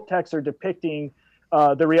both texts are depicting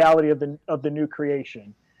the reality of the new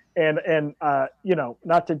creation. And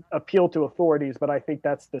not to appeal to authorities, but I think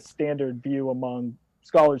that's the standard view among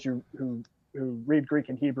scholars who read Greek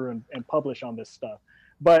and Hebrew and publish on this stuff.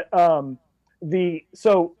 But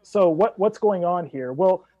what's going on here?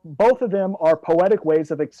 Well, both of them are poetic ways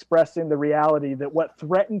of expressing the reality that what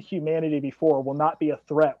threatened humanity before will not be a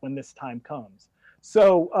threat when this time comes.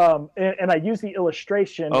 So, and I use the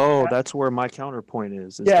illustration. Oh, that's where my counterpoint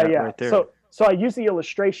is. Right there. So I use the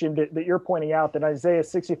illustration that you're pointing out that Isaiah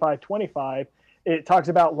 65:25, it talks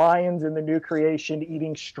about lions in the new creation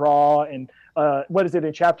eating straw. And what is it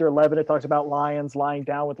in chapter 11? It talks about lions lying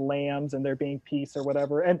down with lambs and there being peace or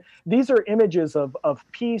whatever. And these are images of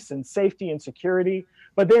peace and safety and security.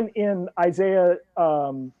 But then in Isaiah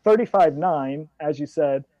 35:9, as you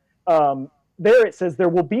said, there it says there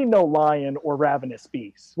will be no lion or ravenous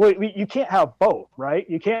beast. Well, you can't have both, right?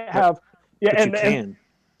 You can't have... Yeah, but you can.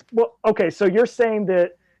 Well, okay, so you're saying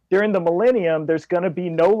that during the millennium, there's going to be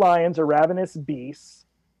no lions or ravenous beasts.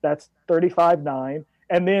 That's 35:9.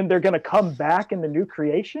 And then they're going to come back in the new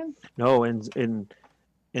creation? No, in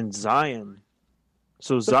Zion.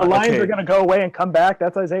 So the lions are going to go away and come back?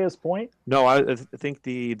 That's Isaiah's point? No, I think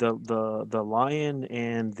the lion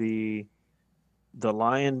and the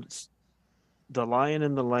lion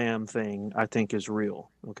and the lamb thing, I think, is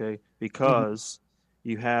real, okay? Because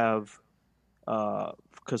you have...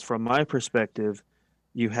 because from my perspective,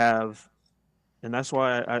 you have, and that's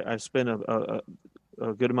why I spent a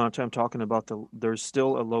good amount of time talking about there's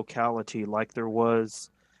still a locality like there was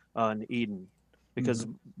in Eden, because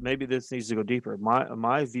maybe this needs to go deeper.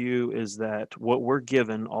 My view is that what we're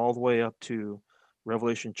given all the way up to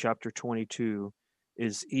Revelation chapter 22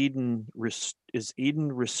 is Eden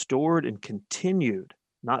restored and continued,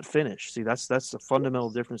 not finished. See, that's the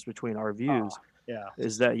fundamental difference between our views. Yeah.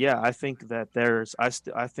 Is that I think that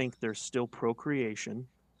I think there's still procreation.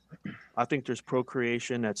 I think there's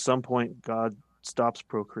procreation. At some point God stops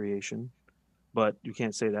procreation, but you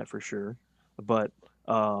can't say that for sure. But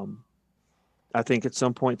I think at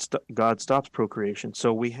some point God stops procreation.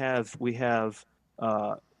 So we have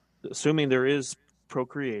assuming there is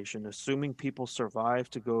procreation, assuming people survive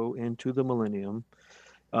to go into the millennium,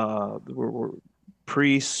 we're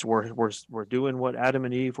priests, we're doing what Adam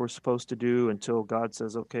and Eve were supposed to do until God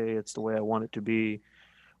says, okay, it's the way I want it to be,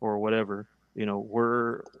 or whatever.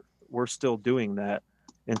 We're still doing that.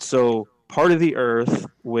 And so part of the earth,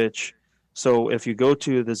 so if you go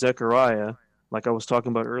to the Zechariah, like I was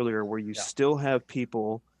talking about earlier, where you still have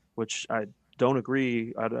people, which I don't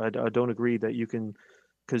agree. I don't agree that you can,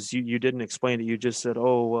 because you didn't explain it. You just said,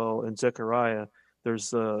 oh, well, in Zechariah,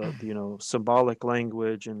 there's symbolic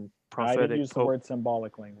language and prophetic. I didn't use the word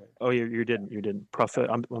symbolic language. Oh, you didn't.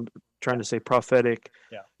 I'm trying to say prophetic,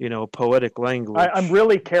 poetic language. I'm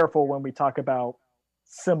really careful when we talk about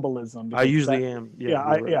symbolism. I usually am.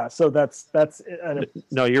 Yeah. So that's.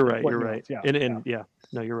 No, you're right. You're right. Yeah.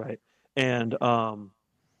 No, you're right. And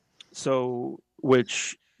so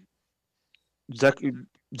which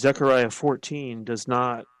Zechariah 14 does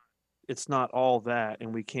not. It's not all that,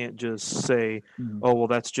 and we can't just say, "Oh, well,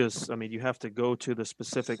 that's just." I mean, you have to go to the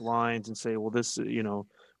specific lines and say, "Well, this,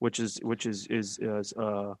 which is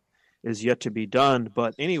yet to be done."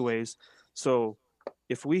 But anyways, so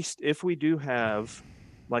if we do have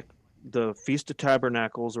like the Feast of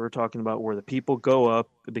Tabernacles we're talking about, where the people go up,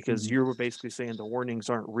 because you were basically saying the warnings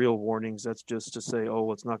aren't real warnings. That's just to say,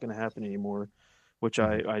 "Oh, it's not going to happen anymore," which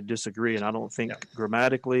I disagree, and I don't think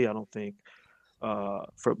grammatically, I don't think.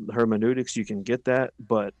 From hermeneutics you can get that,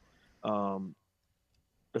 but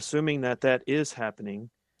assuming that is happening,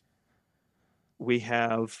 we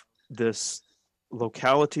have this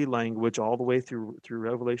locality language all the way through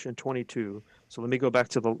Revelation 22. So let me go back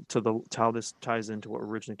to how this ties into what we're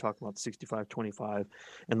originally talking about, 65:25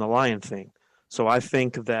 and the lion thing. So I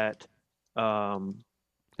think that and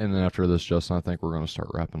then after this, Justin, I think we're going to start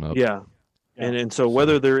wrapping up. Yeah. And so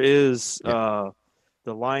whether there is the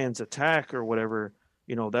lion's attack or whatever,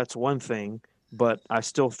 that's one thing, but I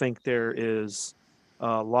still think there is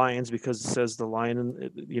lions, because it says the lion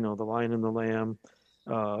and the lion and the lamb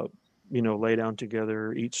lay down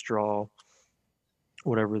together, eat straw,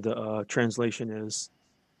 whatever the translation is.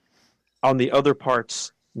 On the other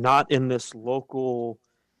parts, not in this localized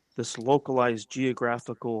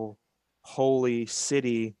geographical holy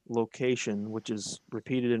city location, which is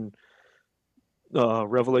repeated in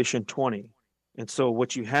Revelation 20. And so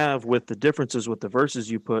what you have with the differences with the verses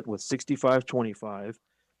you put with 65:25,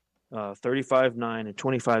 35:9, and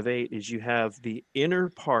 25:8 is you have the inner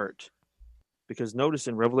part. Because notice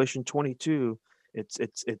in Revelation 22,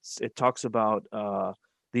 it talks about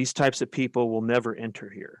these types of people will never enter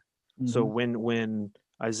here. Mm-hmm. So when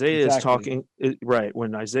Isaiah is talking,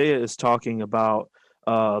 when Isaiah is talking about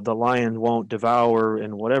the lion won't devour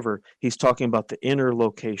and whatever, he's talking about the inner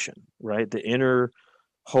location, right? The inner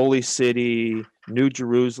holy city, New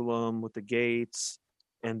Jerusalem with the gates,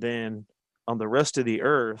 and then on the rest of the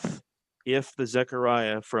earth, if the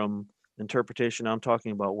Zechariah from interpretation I'm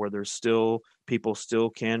talking about, where there's still people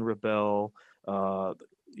still can rebel,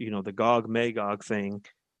 the Gog Magog thing,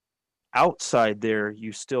 outside there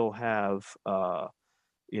you still have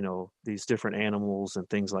these different animals and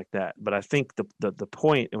things like that. But I think the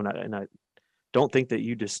point, and I don't think that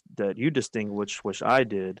you distinguished, which I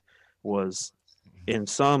did, was in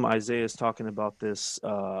some Isaiah is talking about this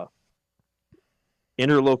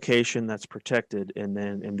inner location that's protected, and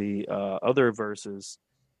then in the other verses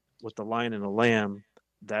with the lion and the lamb,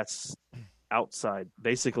 that's outside,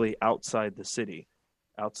 basically outside the city,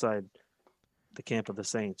 outside the camp of the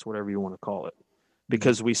saints, whatever you want to call it.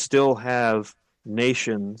 Because we still have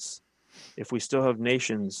nations, if we still have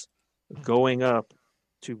nations going up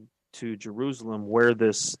to Jerusalem, where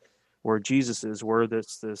Jesus is, where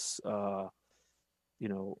this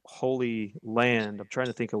holy land. I'm trying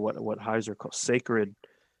to think of what Heiser calls sacred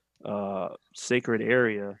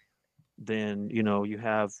area. Then you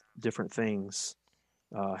have different things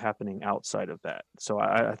happening outside of that. So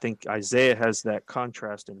I think Isaiah has that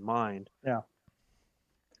contrast in mind. Yeah.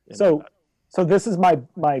 So this is my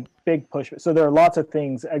big push. So there are lots of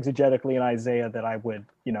things exegetically in Isaiah that I would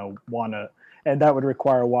want to, and that would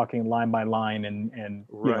require walking line by line and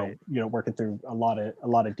right. Working through a lot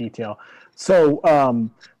of detail. So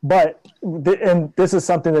and this is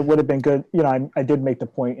something that would have been good. I did make the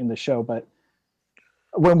point in the show, but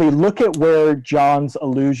when we look at where John's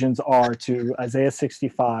allusions are to Isaiah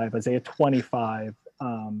 65, Isaiah 25,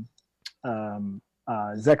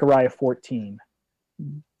 Zechariah 14,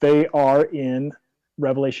 they are in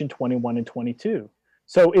Revelation 21 and 22.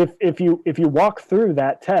 So if you walk through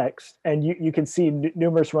that text, and you can see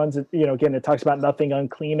numerous runs, again, it talks about nothing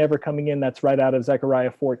unclean ever coming in. That's right out of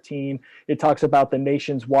Zechariah 14. It talks about the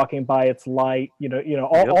nations walking by its light,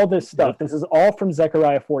 all this stuff. Yep. This is all from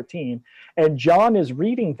Zechariah 14. And John is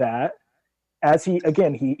reading that as he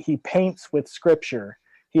paints with scripture.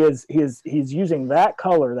 He's using that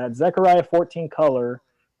color, that Zechariah 14 color,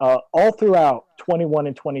 all throughout 21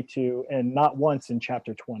 and 22, and not once in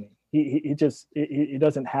chapter 20. He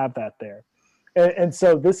doesn't have that there, and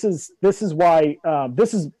so this is why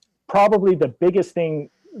this is probably the biggest thing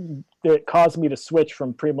that caused me to switch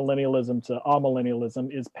from premillennialism to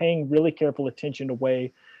amillennialism, is paying really careful attention to the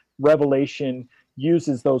way Revelation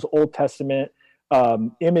uses those Old Testament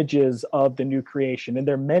images of the new creation. And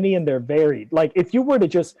they're many and they're varied. Like if you were to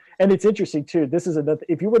just, and it's interesting too, this is another,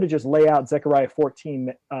 if you were to just lay out Zechariah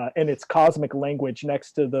 14 and its cosmic language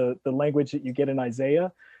next to the language that you get in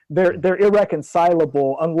Isaiah, they're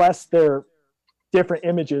irreconcilable unless they're different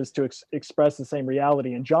images to express the same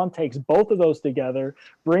reality. And John takes both of those together,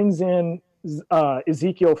 brings in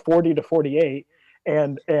Ezekiel 40 to 48,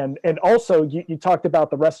 and also you talked about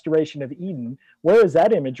the restoration of Eden. Where is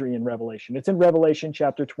that imagery in Revelation? It's in Revelation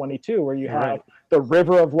chapter 22, where you have the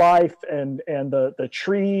river of life and the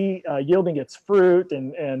tree yielding its fruit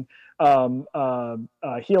and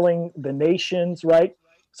healing the nations, right?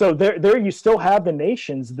 So there you still have the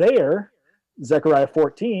nations there, Zechariah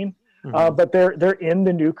 14, but they're in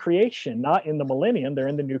the new creation, not in the millennium. They're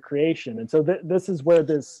in the new creation, and so this is where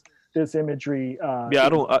this imagery.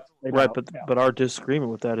 But our disagreement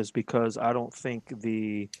with that is because I don't think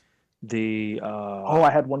the I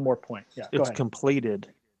had one more point. Yeah, it's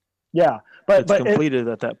completed Yeah, it's completed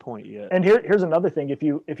at that point yet. And here's another thing: if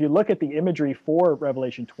you look at the imagery for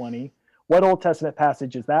Revelation 20, what Old Testament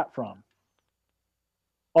passage is that from?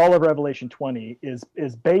 All of Revelation 20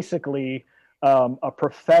 is basically a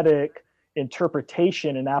prophetic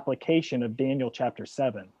interpretation and application of Daniel chapter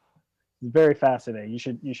 7. It's very fascinating.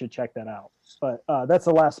 You should check that out. But that's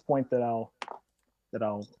the last point that I'll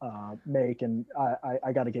make, and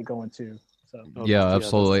I got to get going too. So yeah,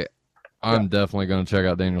 absolutely. I'm definitely going to check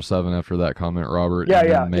out Daniel 7 after that comment, Robert.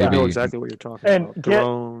 Yeah, maybe I know exactly what you're talking about.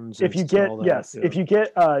 Thrones. If you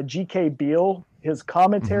get G.K. Beale, his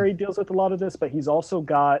commentary deals with a lot of this, but he's also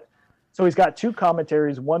got two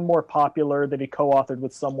commentaries, one more popular that he co-authored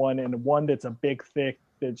with someone, and one that's a big, thick,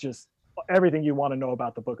 that's just everything you want to know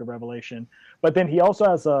about the book of Revelation. But then he also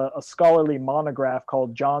has a scholarly monograph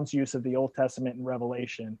called John's Use of the Old Testament in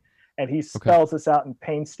Revelation, and he spells this out in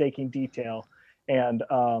painstaking detail. And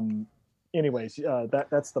anyways,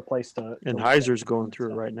 that's the place to. And Heiser's going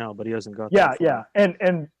through it right now, but he hasn't got. Yeah.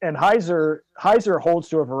 And Heiser holds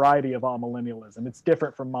to a variety of amillennialism. It's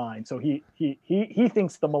different from mine. So he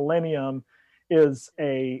thinks the millennium is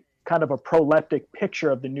a kind of a proleptic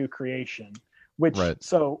picture of the new creation, which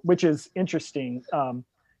is interesting.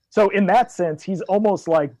 So in that sense, he's almost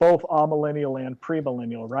like both amillennial and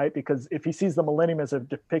premillennial, right? Because if he sees the millennium as a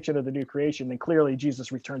depiction of the new creation, then clearly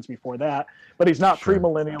Jesus returns before that. But he's not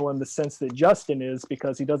premillennial in the sense that Justin is,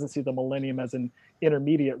 because he doesn't see the millennium as an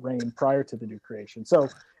intermediate reign prior to the new creation. So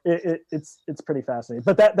it's pretty fascinating.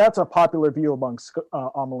 But that's a popular view among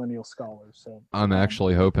amillennial scholars. So I'm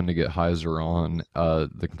actually hoping to get Heiser on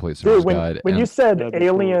the Complete Sinner's Guide. When you said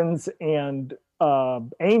aliens and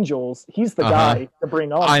angels, he's the guy to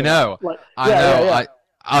bring on. I know.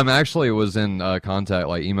 I'm actually was in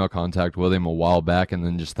email contact with him a while back, and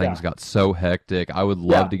then just things got so hectic. I would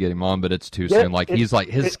love to get him on, but it's too soon.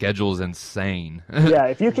 His schedule is insane. Yeah,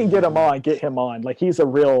 if you can get him on, get him on. Like, he's a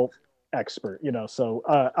real expert, So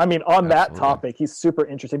on that topic, he's super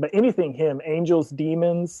interesting. But anything angels,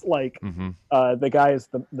 demons, the guy is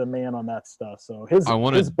the man on that stuff. So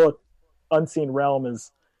his book, Unseen Realm,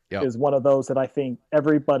 is one of those that I think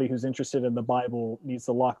everybody who's interested in the Bible needs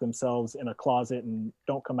to lock themselves in a closet and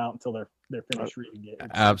don't come out until they're finished reading it.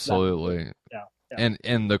 Absolutely.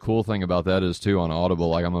 And the cool thing about that is too, on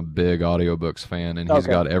Audible, I'm a big audiobooks fan, and he's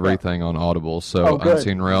got everything on Audible. So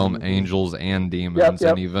Unseen Realm, Angels and Demons,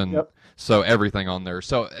 and even so everything on there.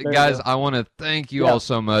 So guys, I want to thank you all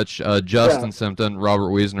so much. Justen Simpton, Robert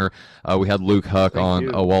Wiesner. We had Luke Huck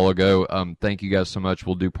on a while ago. Thank you guys so much.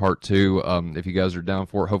 We'll do part 2 if you guys are down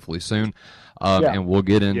for it, hopefully soon. And we'll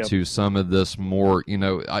get into some of this more.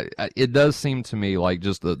 It does seem to me like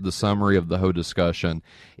just the summary of the whole discussion.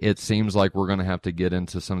 It seems like we're going to have to get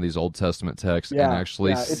into some of these Old Testament texts and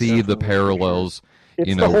actually see the parallels.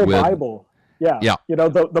 It's the whole Bible. Yeah.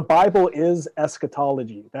 The Bible is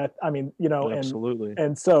eschatology. Absolutely.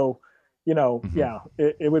 And so,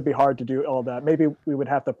 it would be hard to do all that. Maybe we would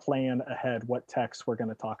have to plan ahead what text we're going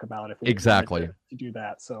to talk about if we wanted to do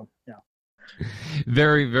that. So, yeah.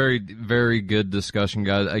 Very, very, very good discussion,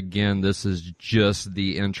 guys. Again, this is just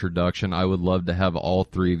the introduction. I would love to have all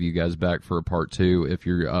 3 of you guys back for a part 2 if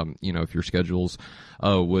you're, if your schedules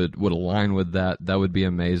would align with that. That would be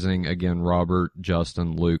amazing. Again, Robert,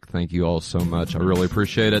 Justin, Luke, thank you all so much. I really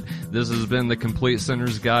appreciate it. This has been the Complete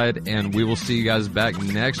Sinner's Guide, and we will see you guys back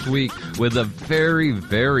next week with a very,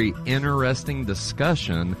 very interesting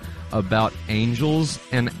discussion about angels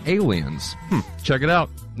and aliens. Check it out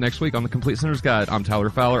next week on the Complete Sinner's Guide. I'm Tyler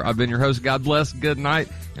Fowler. I've been your host. God bless. Good night,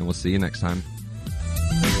 and we'll see you next time.